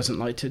rigid,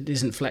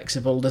 isn't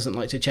flexible, doesn't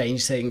like to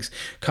change things.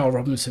 Carl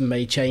Robinson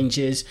made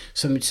changes,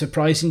 some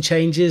surprising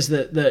changes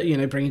that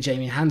bringing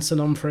Jamie Hansen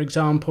on, for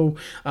example,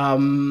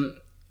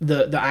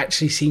 that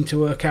actually seemed to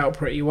work out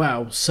pretty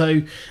well.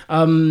 So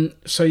a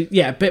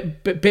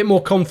bit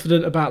more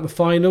confident about the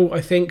final,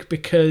 I think,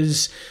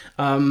 because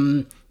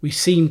we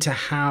seem to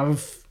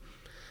have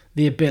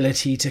the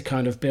ability to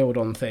kind of build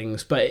on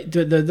things. But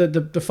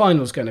the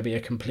final's going to be a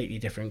completely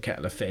different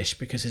kettle of fish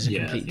because it's a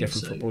completely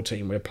different football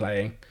team we're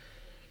playing.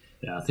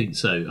 Yeah, I think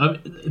so.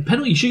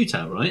 Penalty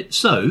shootout, right?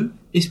 So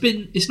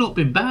it's not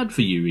been bad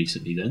for you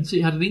recently, then. So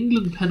you had an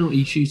England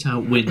penalty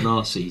shootout win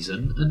last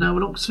season, and now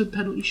an Oxford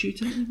penalty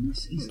shootout win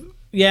this season.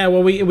 Yeah,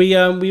 well,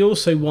 we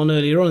also won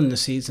earlier on in the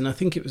season. I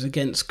think it was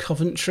against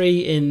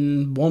Coventry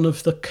in one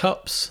of the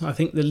cups. I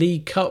think the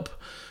League Cup.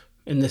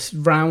 In this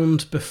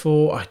round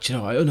before, I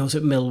was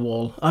at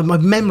Millwall. My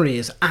memory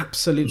is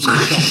absolutely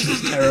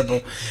it's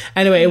terrible.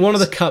 Anyway, in one of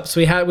the cups,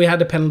 we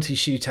had a penalty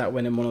shootout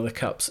win in one of the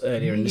cups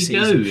earlier in the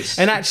season.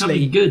 And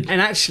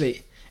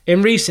actually,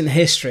 in recent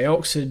history,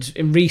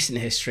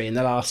 in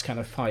the last kind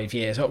of 5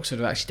 years, Oxford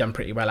have actually done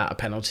pretty well out of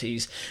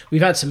penalties.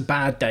 We've had some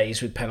bad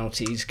days with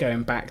penalties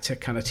going back to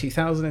kind of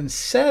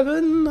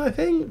 2007, I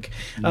think.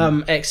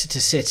 Exeter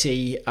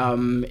City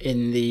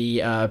in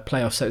the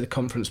playoffs, so the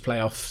conference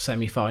playoff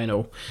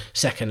semi-final,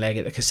 second leg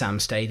at the Kassam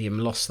Stadium,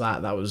 lost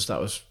that. That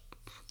was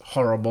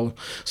horrible.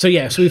 So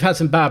we've had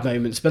some bad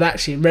moments, but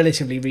actually in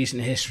relatively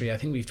recent history, I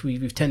think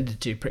we've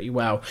tended to do pretty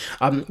well.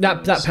 That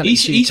penalty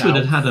shootout,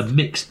 Eastwood had a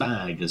mixed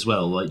bag as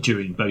well. Like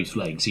during both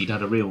legs, he'd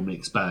had a real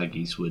mixed bag,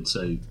 Eastwood.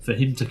 So for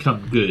him to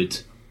come good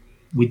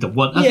with the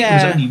one, I think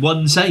there was only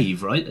one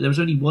save, right? There was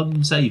only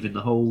one save in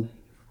the whole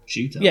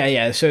shootout.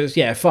 Yeah. So it's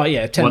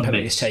 10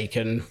 penalties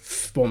taken,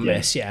 one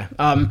miss. Yeah.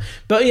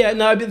 But yeah,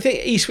 no, I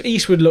think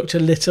Eastwood looked a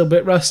little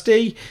bit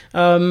rusty.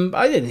 I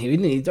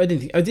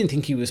didn't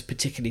think he was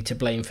particularly to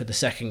blame for the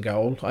second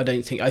goal. I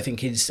think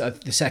his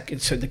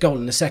the goal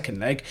in the second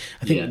leg.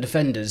 I think the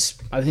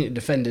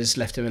defenders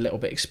left him a little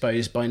bit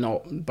exposed by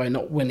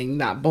not winning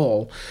that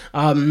ball.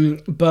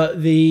 But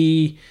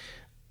he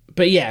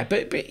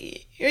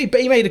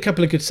made a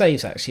couple of good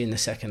saves actually in the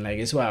second leg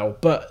as well.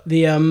 But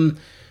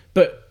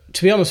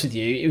to be honest with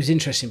you, it was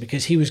interesting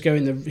because he was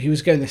going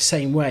the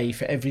same way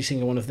for every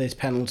single one of those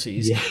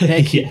penalties. Yeah.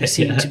 Their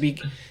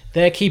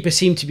keeper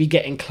seemed to be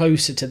getting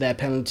closer to their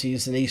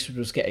penalties than Eastwood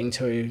was getting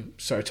to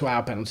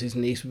our penalties,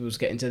 and Eastwood was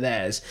getting to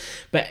theirs.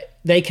 But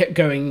they kept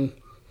going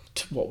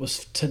to what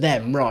was to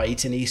them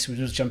right, and Eastwood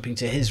was jumping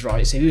to his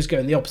right, so he was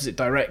going the opposite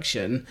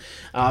direction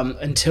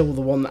until the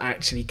one that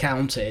actually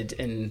counted.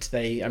 And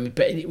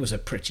but it was a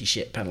pretty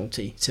shit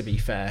penalty, to be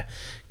fair.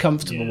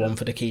 Comfortable one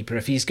for the keeper.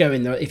 If he's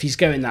going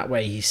that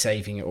way, he's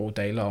saving it all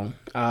day long.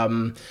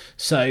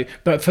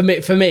 But for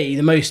me,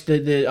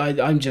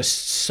 I'm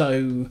just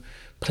so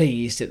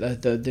pleased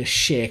at the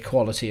sheer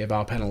quality of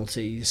our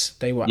penalties.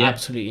 They were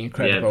absolutely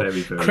incredible.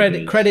 Very,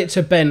 very credit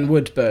to Ben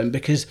Woodburn,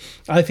 because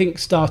I think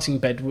starting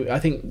Ben,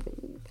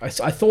 I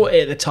thought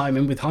it at the time,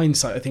 and with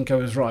hindsight, I think I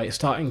was right.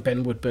 Starting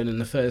Ben Woodburn in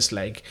the first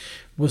leg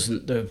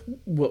wasn't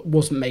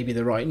maybe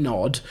the right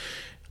nod.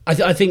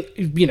 I think,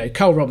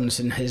 Carl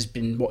Robinson has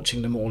been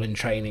watching them all in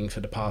training for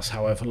the past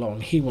however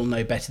long. He will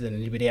know better than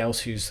anybody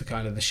else who's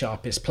the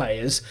sharpest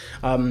players.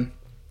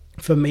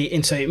 For me,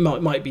 and so it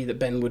might be that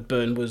Ben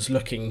Woodburn was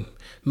looking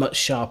much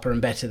sharper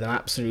and better than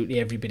absolutely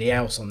everybody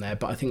else on there.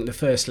 But I think the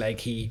first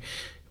leg,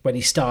 when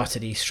he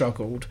started, he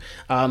struggled.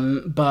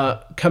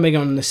 But coming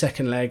on in the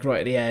second leg right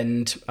at the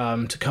end,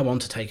 to come on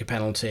to take a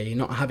penalty,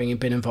 not having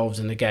been involved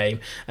in the game,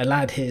 a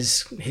lad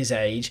his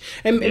age,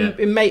 and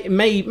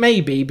it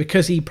maybe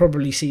because he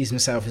probably sees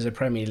himself as a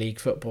Premier League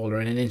footballer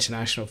and an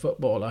international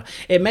footballer,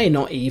 it may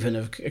not even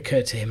have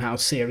occurred to him how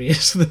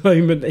serious the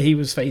moment that he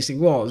was facing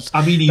was.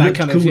 I mean, he looked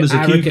cool as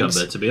a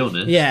cucumber, to be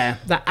honest. Yeah,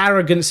 that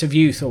arrogance of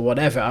youth or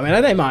whatever. I mean,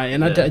 I don't mind,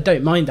 and I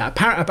don't mind that.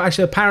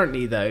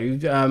 Apparently, though,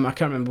 I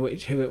can't remember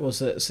who it was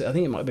that. I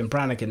think it might have been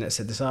Brannigan that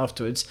said this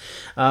afterwards.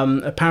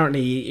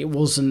 Apparently, it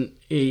wasn't.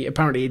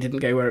 Apparently, it didn't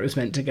go where it was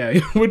meant to go.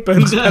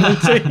 Woodburn's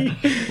penalty.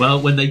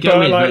 Well, when they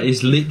go in, that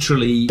is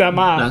literally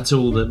that's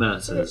all that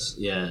matters.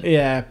 Yeah.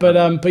 Yeah, but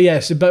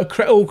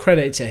all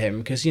credit to him,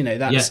 because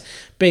that's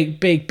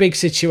big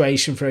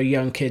situation for a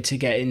young kid to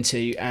get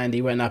into, and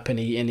he went up and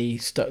he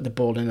stuck the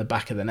ball in the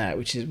back of the net,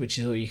 which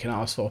is all you can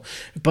ask for.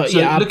 But so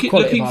looking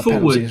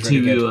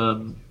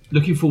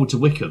forward to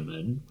Wickham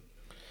then.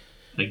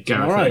 And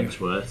Gareth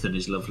Ainsworth and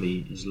his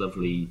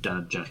lovely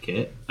dad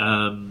jacket.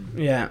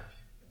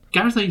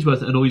 Gareth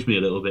Ainsworth annoys me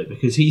a little bit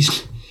because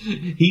he's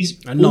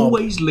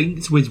always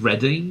linked with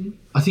Reading.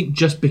 I think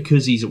just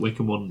because he's at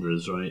Wycombe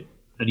Wanderers, right?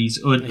 And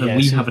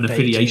we have an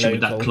affiliation with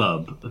that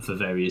club for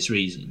various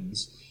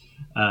reasons.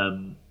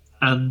 And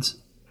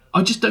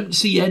I just don't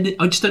see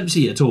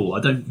it at all. I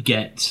don't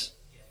get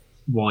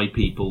why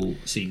people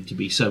seem to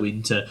be so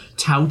into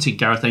touting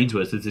Gareth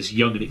Ainsworth as this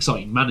young and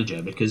exciting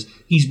manager, because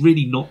he's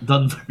really not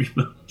done very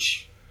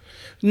much.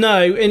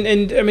 No,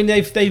 and I mean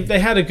they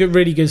had a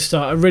really good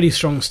start, a really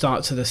strong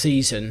start to the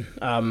season.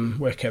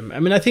 Wycombe. I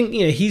mean, I think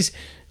he's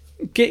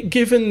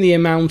given the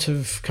amount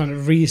of kind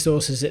of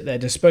resources at their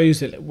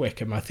disposal at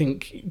Wycombe. I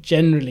think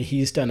generally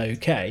he's done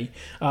okay.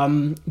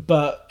 And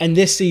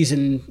this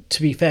season,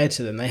 to be fair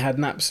to them, they had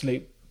an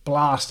absolute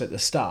blast at the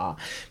start,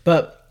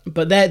 but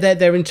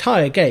their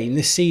entire game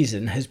this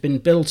season has been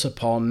built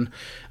upon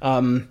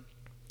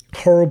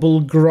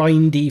horrible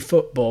grindy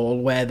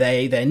football where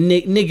they're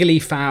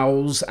niggly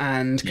fouls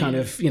and kind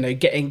of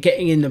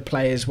getting in the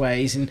players'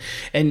 ways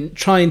and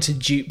trying to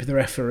dupe the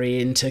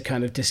referee into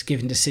kind of just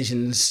giving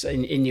decisions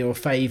in your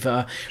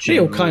favour.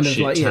 Real kind of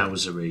like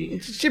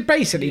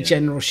basically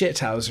general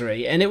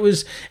shithousery, and it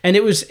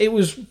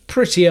was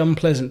pretty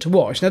unpleasant to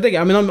watch. Now,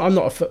 I'm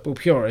not a football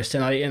purist,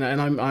 and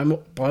I'm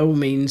by all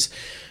means.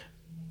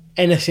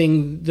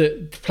 Anything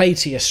that play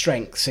to your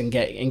strengths and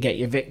get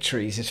your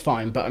victories is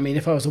fine, but I mean,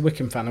 if I was a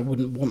Wycombe fan, I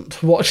wouldn't want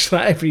to watch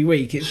that every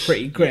week. It's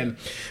pretty grim.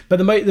 But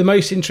the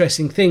most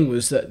interesting thing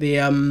was that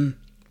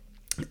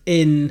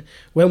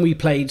when we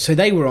played, so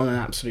they were on an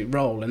absolute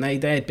roll, and they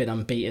had been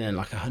unbeaten in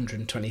like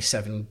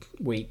 127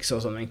 weeks or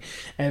something,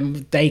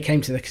 and they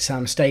came to the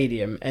Kassam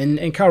Stadium,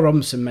 and Carl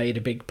Robinson made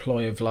a big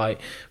ploy of like,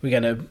 we're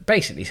going to play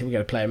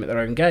them at their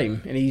own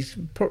game, and he's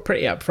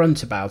pretty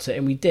upfront about it,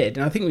 and we did,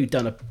 and I think we've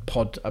done a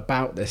pod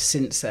about this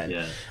since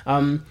then.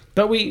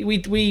 But we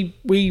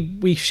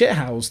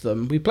shithoused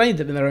them. We played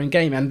them in their own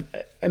game, and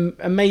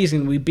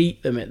amazing, we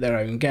beat them at their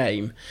own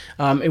game,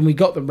 and we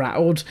got them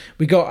rattled.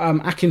 We got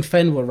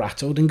Akinfenwa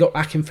rattled and got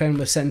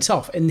Akinfenwa sent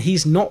off, and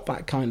he's not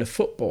that kind of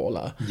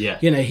footballer.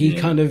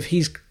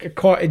 He's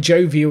quite a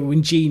jovial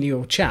and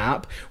genial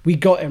chap. We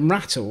got him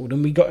rattled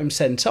and we got him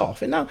sent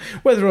off, and now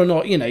whether or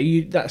not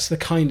that's the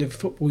kind of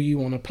football you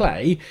want to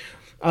play,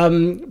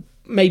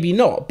 maybe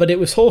not, but it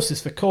was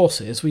horses for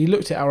courses. We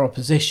looked at our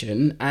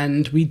opposition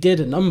and we did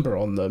a number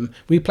on them.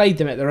 We played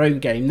them at their own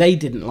game. They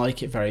didn't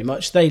like it very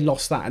much. They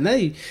lost that, and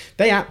they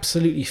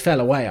absolutely fell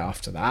away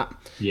after that.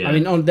 Yeah. I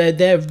mean, on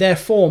their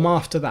form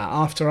after that,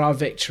 after our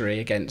victory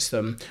against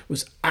them,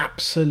 was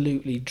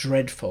absolutely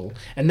dreadful.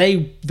 And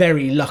they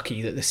very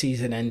lucky that the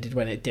season ended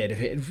when it did. If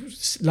it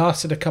had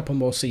lasted a couple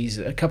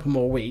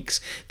more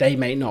weeks, they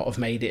may not have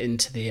made it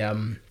into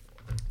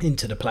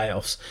the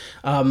playoffs.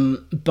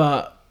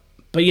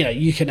 But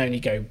you can only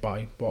go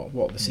by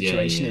what the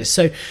situation is.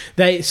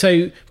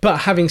 But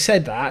having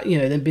said that,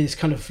 there'd be this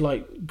kind of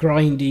like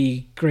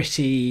grindy,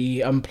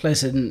 gritty,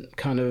 unpleasant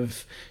kind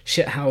of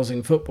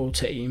shithousing football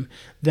team.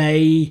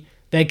 Their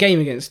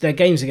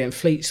games against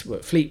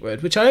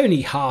Fleetwood, which I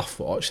only half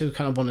watched, they were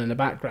kind of on in the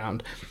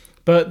background.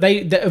 But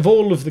they of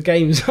all of the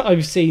games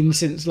I've seen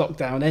since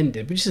lockdown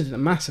ended, which isn't a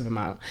massive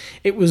amount,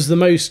 it was the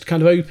most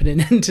kind of open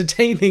and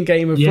entertaining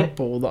game of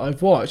football that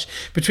I've watched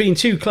between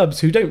two clubs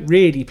who don't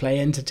really play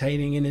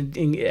entertaining and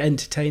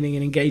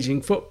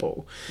engaging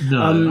football.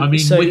 No, I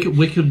mean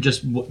Wycombe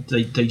just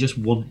they just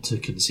want to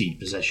concede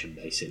possession.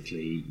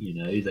 Basically,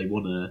 they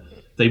want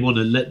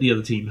to let the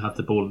other team have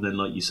the ball and then,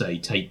 like you say,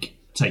 take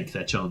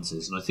their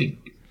chances. And I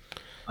think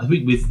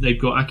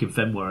they've got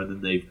Akinfenwa, and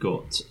then they've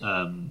got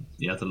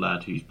the other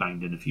lad who's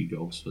banged in a few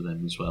goals for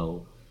them as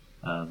well.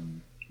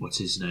 What's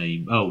his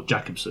name? Oh,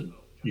 Jacobson.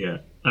 Yeah,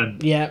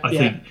 and I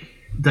think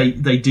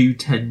they do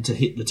tend to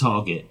hit the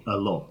target a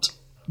lot.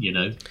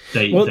 They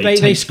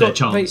take their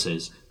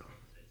chances.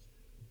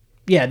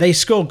 They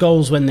score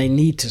goals when they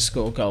need to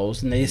score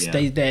goals, and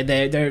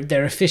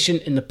they're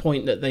efficient in the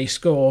point that they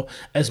score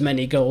as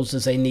many goals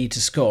as they need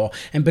to score.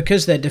 And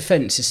because their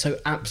defence is so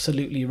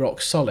absolutely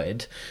rock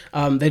solid,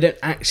 they don't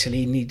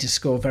actually need to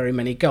score very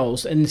many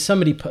goals. And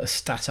somebody put a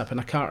stat up, and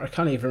I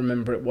can't even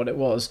remember what it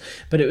was,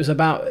 but it was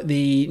about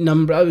the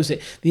number.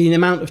 The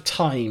amount of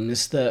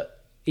times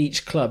that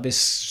each club is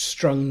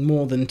strung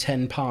more than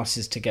 10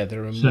 passes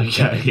together in one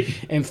game.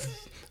 And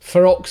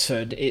for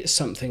Oxford, it's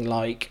something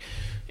like,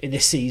 in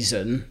this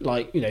season,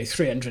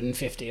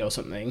 350 or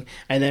something,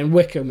 and then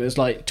Wycombe was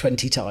like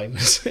 20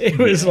 times. It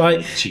was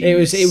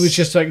it was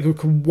just like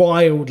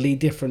wildly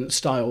different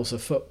styles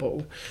of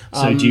football.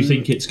 So do you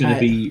think it's going to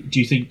be? Do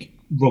you think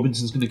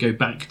Robinson's going to go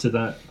back to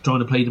that, trying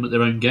to play them at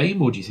their own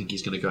game, or do you think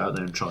he's going to go out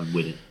there and try and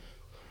win it?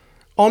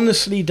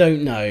 Honestly,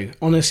 don't know.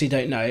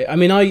 I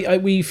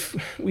mean,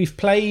 we've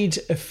played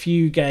a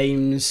few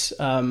games.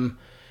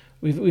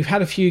 We've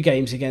had a few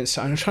games against.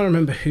 I'm trying to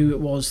remember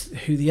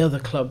who the other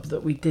club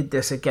that we did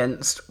this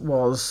against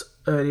was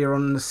earlier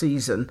on in the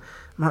season.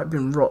 It might have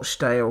been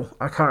Rochdale.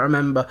 I can't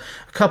remember.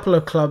 A couple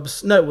of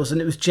clubs. No, it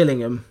wasn't. It was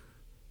Gillingham.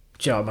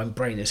 My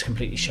brain is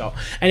completely shot.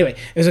 Anyway,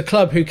 it was a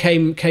club who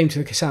came to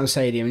the Kassam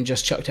Stadium and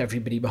just chucked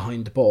everybody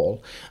behind the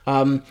ball.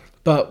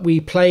 But we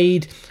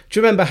played. Do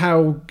you remember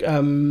how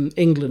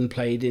England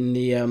played in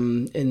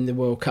the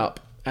World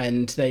Cup?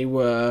 And they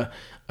were.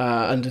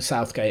 Under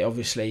Southgate,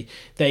 obviously,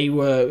 they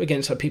were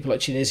against people like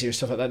Tunisia and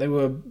stuff like that. They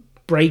were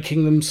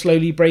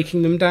slowly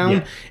breaking them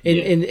down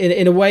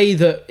in a way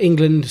that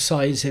England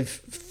sides have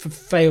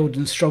failed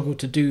and struggled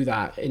to do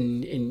that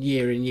in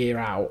year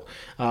out.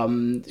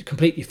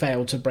 Completely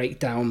failed to break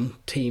down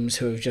teams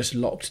who have just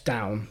locked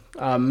down.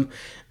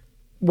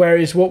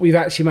 Whereas what we've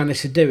actually managed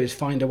to do is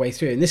find a way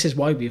through. And this is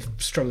why we've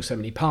strung so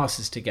many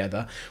passes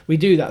together. We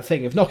do that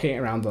thing of knocking it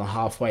around on the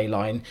halfway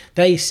line.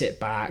 They sit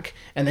back,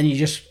 and then you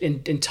just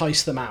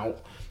entice them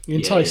out. You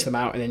entice them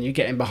out, and then you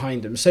get in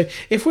behind them. So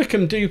if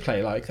Wycombe do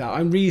play like that,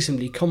 I'm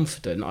reasonably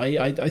confident.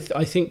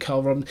 I think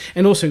Carl Robinson,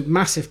 and also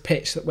massive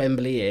pitch that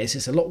Wembley is.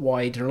 It's a lot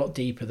wider, a lot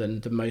deeper than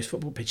most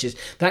football pitches.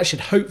 That should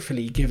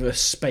hopefully give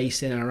us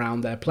space in and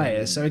around their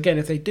players. So again,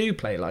 if they do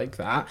play like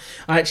that,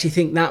 I actually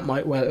think that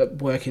might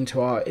work into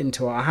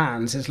our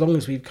hands, as long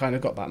as we've kind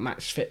of got that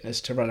match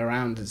fitness to run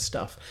around and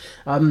stuff.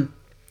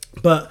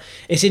 But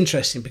it's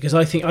interesting because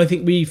I think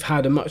we've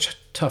had a much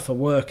tougher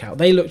workout.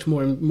 They looked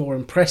more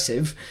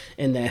impressive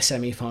in their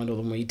semi-final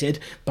than we did,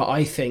 but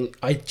I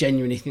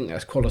genuinely think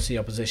that's quality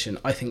opposition.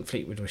 I think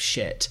Fleetwood was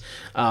shit,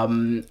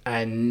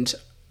 and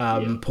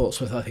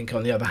Portsmouth, I think,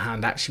 on the other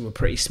hand, actually were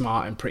pretty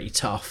smart and pretty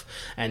tough,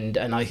 and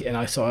I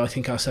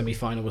think our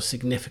semi-final was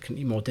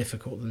significantly more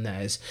difficult than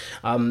theirs.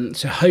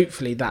 So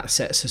hopefully that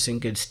sets us in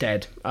good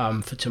stead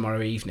for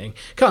tomorrow evening.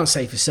 Can't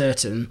say for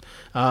certain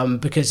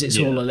because it's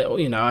all a little,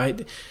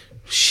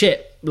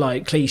 shit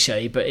like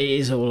cliche, but it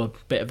is all a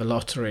bit of a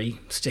lottery,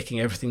 sticking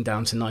everything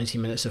down to 90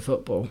 minutes of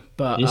football.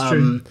 But it's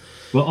true.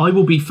 Well, I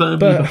will be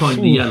firmly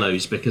behind the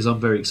Yellows because I'm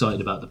very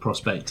excited about the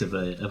prospect of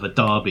a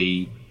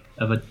derby.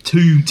 Of a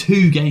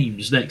two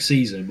games next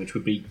season, which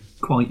would be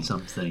quite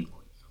something.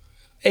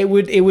 It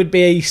would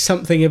be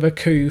something of a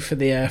coup for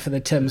the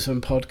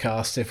Thamesman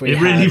podcast if we.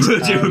 It really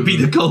would. It would be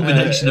the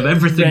culmination of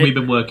everything we've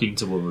been working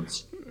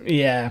towards.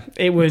 Yeah,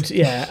 it would.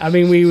 Yeah, I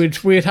mean,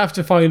 we'd have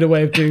to find a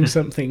way of doing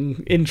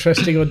something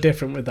interesting or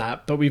different with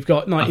that. But we've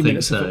got 90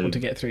 minutes of football to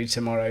get through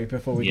tomorrow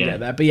before we can get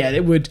there. But yeah,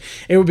 it would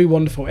be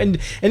wonderful. And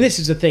this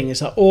is the thing: is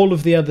that all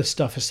of the other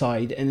stuff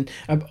aside, and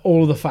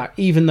all of the fact,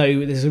 even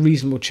though there's a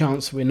reasonable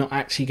chance we're not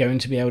actually going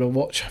to be able to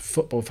watch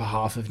football for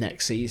half of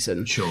next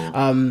season,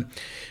 sure.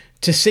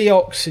 To see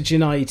Oxford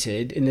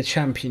United in the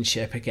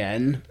Championship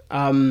again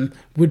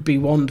would be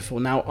wonderful.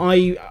 Now,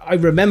 I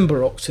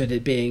remember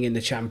Oxford being in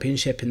the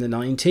Championship in the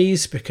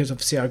 90s because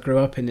obviously I grew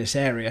up in this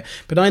area,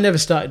 but I never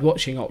started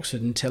watching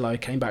Oxford until I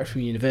came back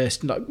from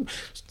university. Like,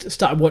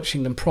 started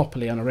watching them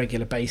properly on a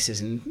regular basis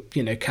and,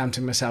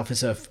 counting myself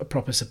as a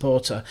proper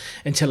supporter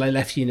until I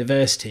left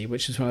university,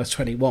 which was when I was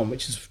 21,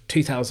 which was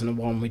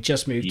 2001. We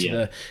just moved to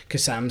the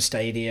Kassam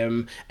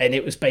Stadium, and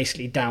it was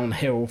basically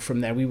downhill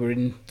from there. We were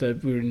in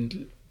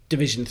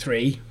Division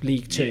 3,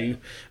 League 2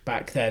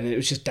 back then, and it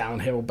was just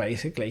downhill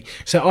basically.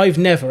 So I've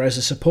never, as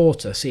a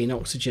supporter, seen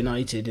Oxford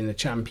United in the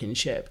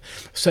Championship.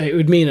 So it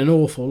would mean an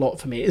awful lot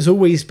for me. It's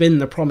always been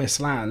the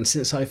promised land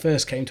since I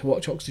first came to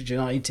watch Oxford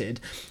United.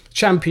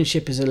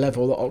 Championship is a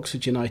level that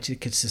Oxford United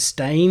could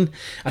sustain.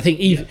 I think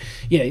even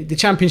the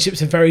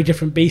Championship's a very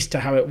different beast to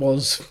how it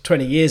was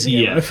 20 years ago.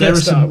 Yeah, there are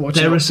some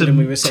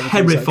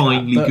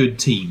terrifyingly good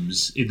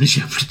teams in the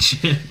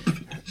Championship.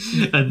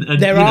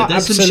 and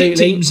there's some shit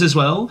teams as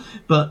well,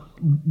 but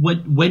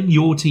when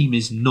your team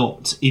is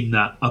not in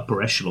that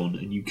upper echelon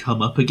and you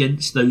come up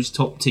against those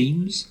top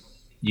teams,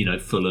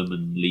 Fulham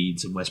and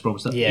Leeds and West Brom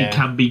stuff, it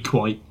can be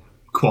quite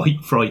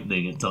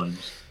frightening at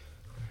times.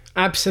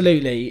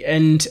 Absolutely,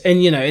 and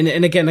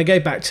again, I go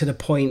back to the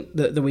point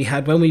that we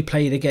had when we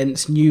played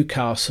against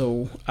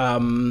Newcastle.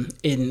 When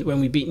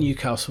we beat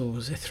Newcastle,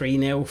 was it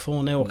 3-0,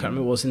 4-0? I can't remember.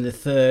 It was in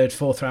the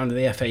fourth round of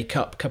the FA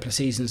Cup a couple of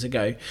seasons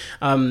ago,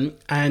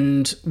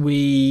 and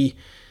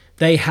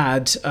they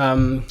had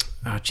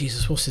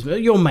Jesus, what's his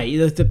name? Your mate,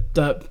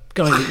 the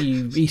guy that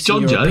you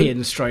Eastern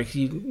European strike.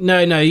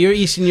 You're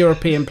Eastern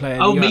European player.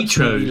 Oh,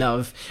 Mitro.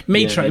 Love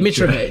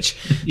Mitrovic.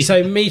 Yeah.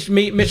 So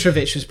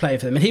Mitrovic was playing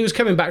for them, and he was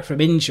coming back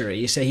from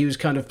injury. So he was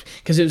kind of,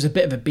 because it was a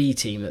bit of a B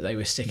team that they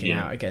were sticking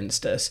out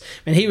against us,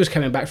 and he was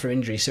coming back from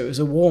injury. So it was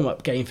a warm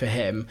up game for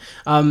him.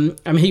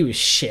 He was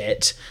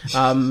shit,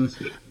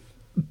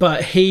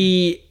 but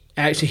he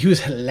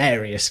was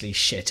hilariously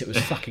shit. It was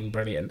fucking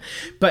brilliant.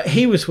 But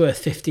he was worth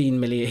 15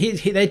 million.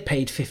 They'd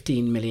paid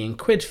 15 million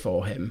quid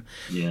for him.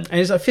 Yeah. And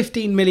it's like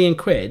 15 million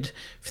quid.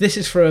 This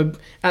is for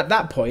at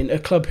that point, a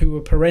club who were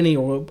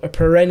a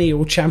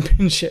perennial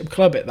Championship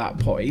club at that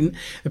point.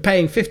 They're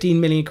paying 15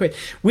 million quid.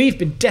 We've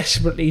been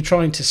desperately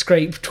trying to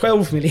scrape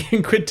 12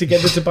 million quid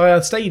together to buy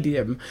our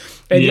stadium.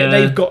 And yet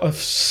they've got a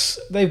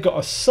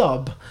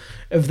sub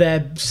of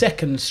their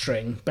second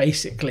string,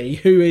 basically,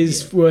 who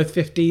is worth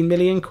 15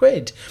 million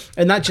quid.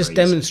 And that just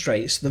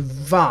demonstrates the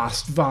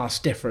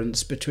vast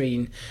difference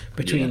between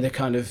the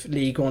kind of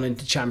League One and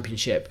the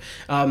Championship.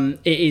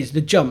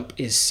 The jump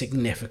is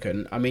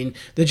significant. I mean,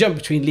 the jump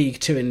between League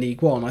Two and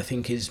League One, I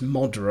think, is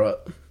moderate.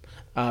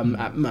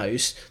 At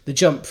most. The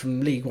jump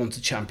from League One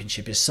to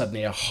Championship is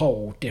suddenly a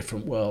whole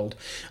different world.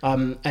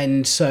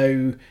 And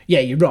so,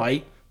 you're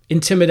right.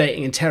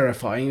 Intimidating and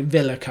terrifying.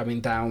 Villa coming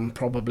down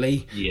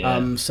probably.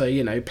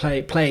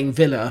 Playing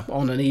Villa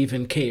on an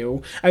even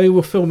keel.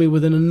 Will fill me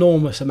with an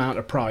enormous amount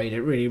of pride.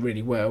 It really,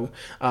 really will.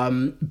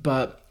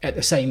 But at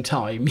the same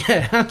time,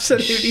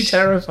 absolutely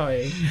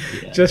terrifying.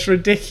 Just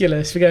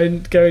ridiculous. We're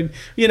going.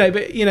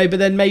 But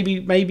then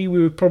maybe we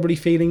were probably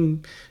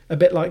feeling a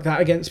bit like that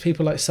against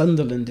people like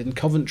Sunderland and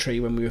Coventry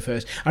when we were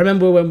first. I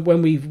remember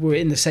when we were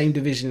in the same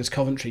division as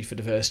Coventry for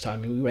the first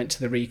time, and we went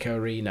to the Ricoh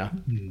Arena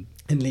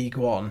in League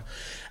One,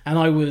 and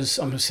I'm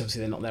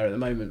obviously they're not there at the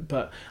moment,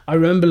 but I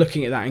remember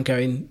looking at that and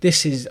going,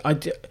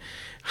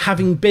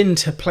 having been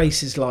to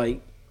places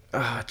like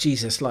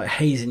like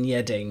Hayes and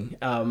Yedding,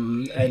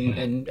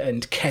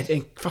 and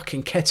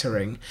fucking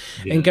Kettering,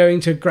 and going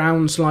to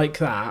grounds like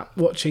that,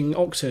 watching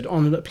Oxford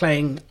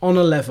playing on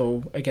a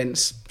level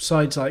against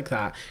sides like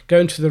that,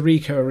 going to the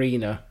Ricoh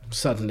Arena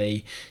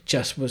suddenly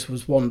just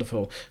was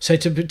wonderful. So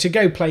to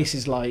go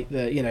places like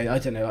like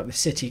the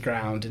City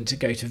Ground, and to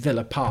go to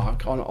Villa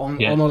Park on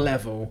a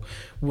level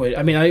would,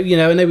 I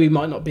know we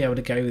might not be able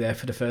to go there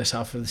for the first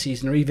half of the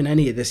season or even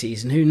any of the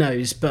season, who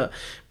knows, but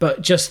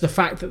just the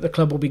fact that the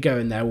club will be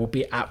going there will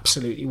be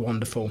absolutely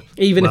wonderful,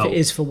 even if it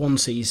is for one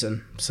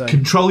season. So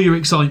control your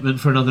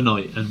excitement for another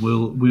night, and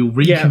we'll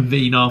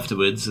reconvene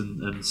afterwards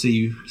and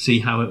see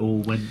how it all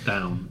went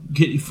down.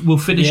 We'll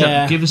finish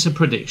up. Give us a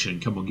prediction.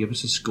 Come on, give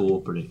us a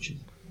score prediction.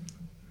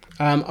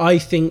 I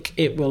think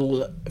it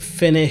will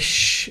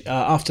finish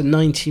after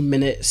 90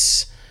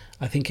 minutes.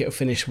 I think it will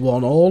finish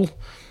 1-1,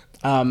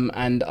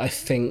 and I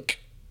think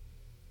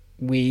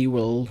we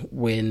will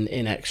win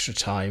in extra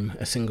time.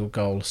 A single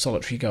goal,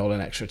 solitary goal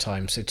in extra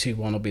time. So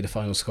 2-1 will be the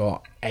final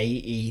score.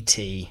 AET.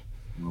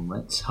 Well,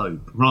 let's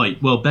hope.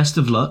 Right. Well, best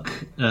of luck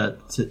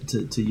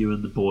to you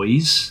and the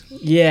boys.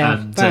 Yeah.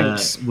 And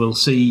thanks. We'll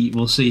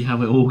see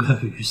how it all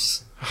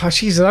goes. Oh,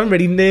 Jesus, I'm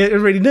really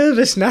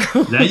nervous now.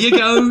 There you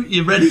go.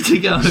 You're ready to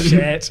go.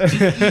 Shit.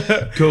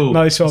 Cool.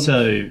 Nice one.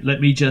 So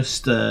let me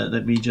just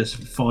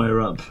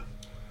fire up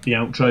the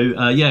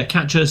outro.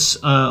 Catch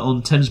us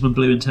on Thamesman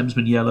Blue and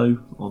Thamesman Yellow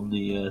on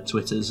the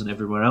Twitters and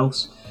everywhere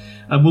else.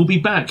 And we'll be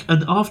back.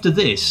 And after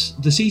this,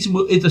 the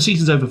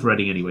season's over for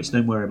Reading anyway, so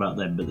don't worry about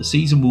them. But the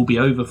season will be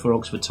over for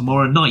Oxford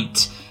tomorrow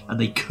night, and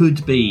they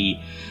could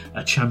be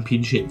a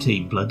championship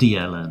team. Bloody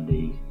hell,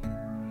 Andy.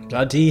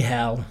 Bloody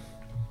hell.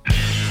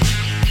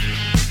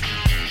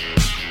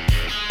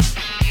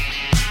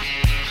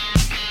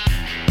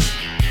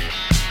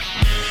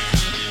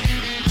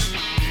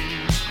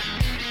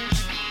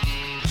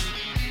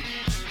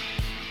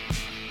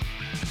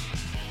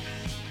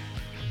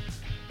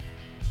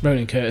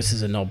 Ronan Curtis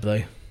is a knob,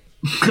 though.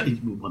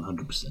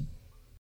 100%.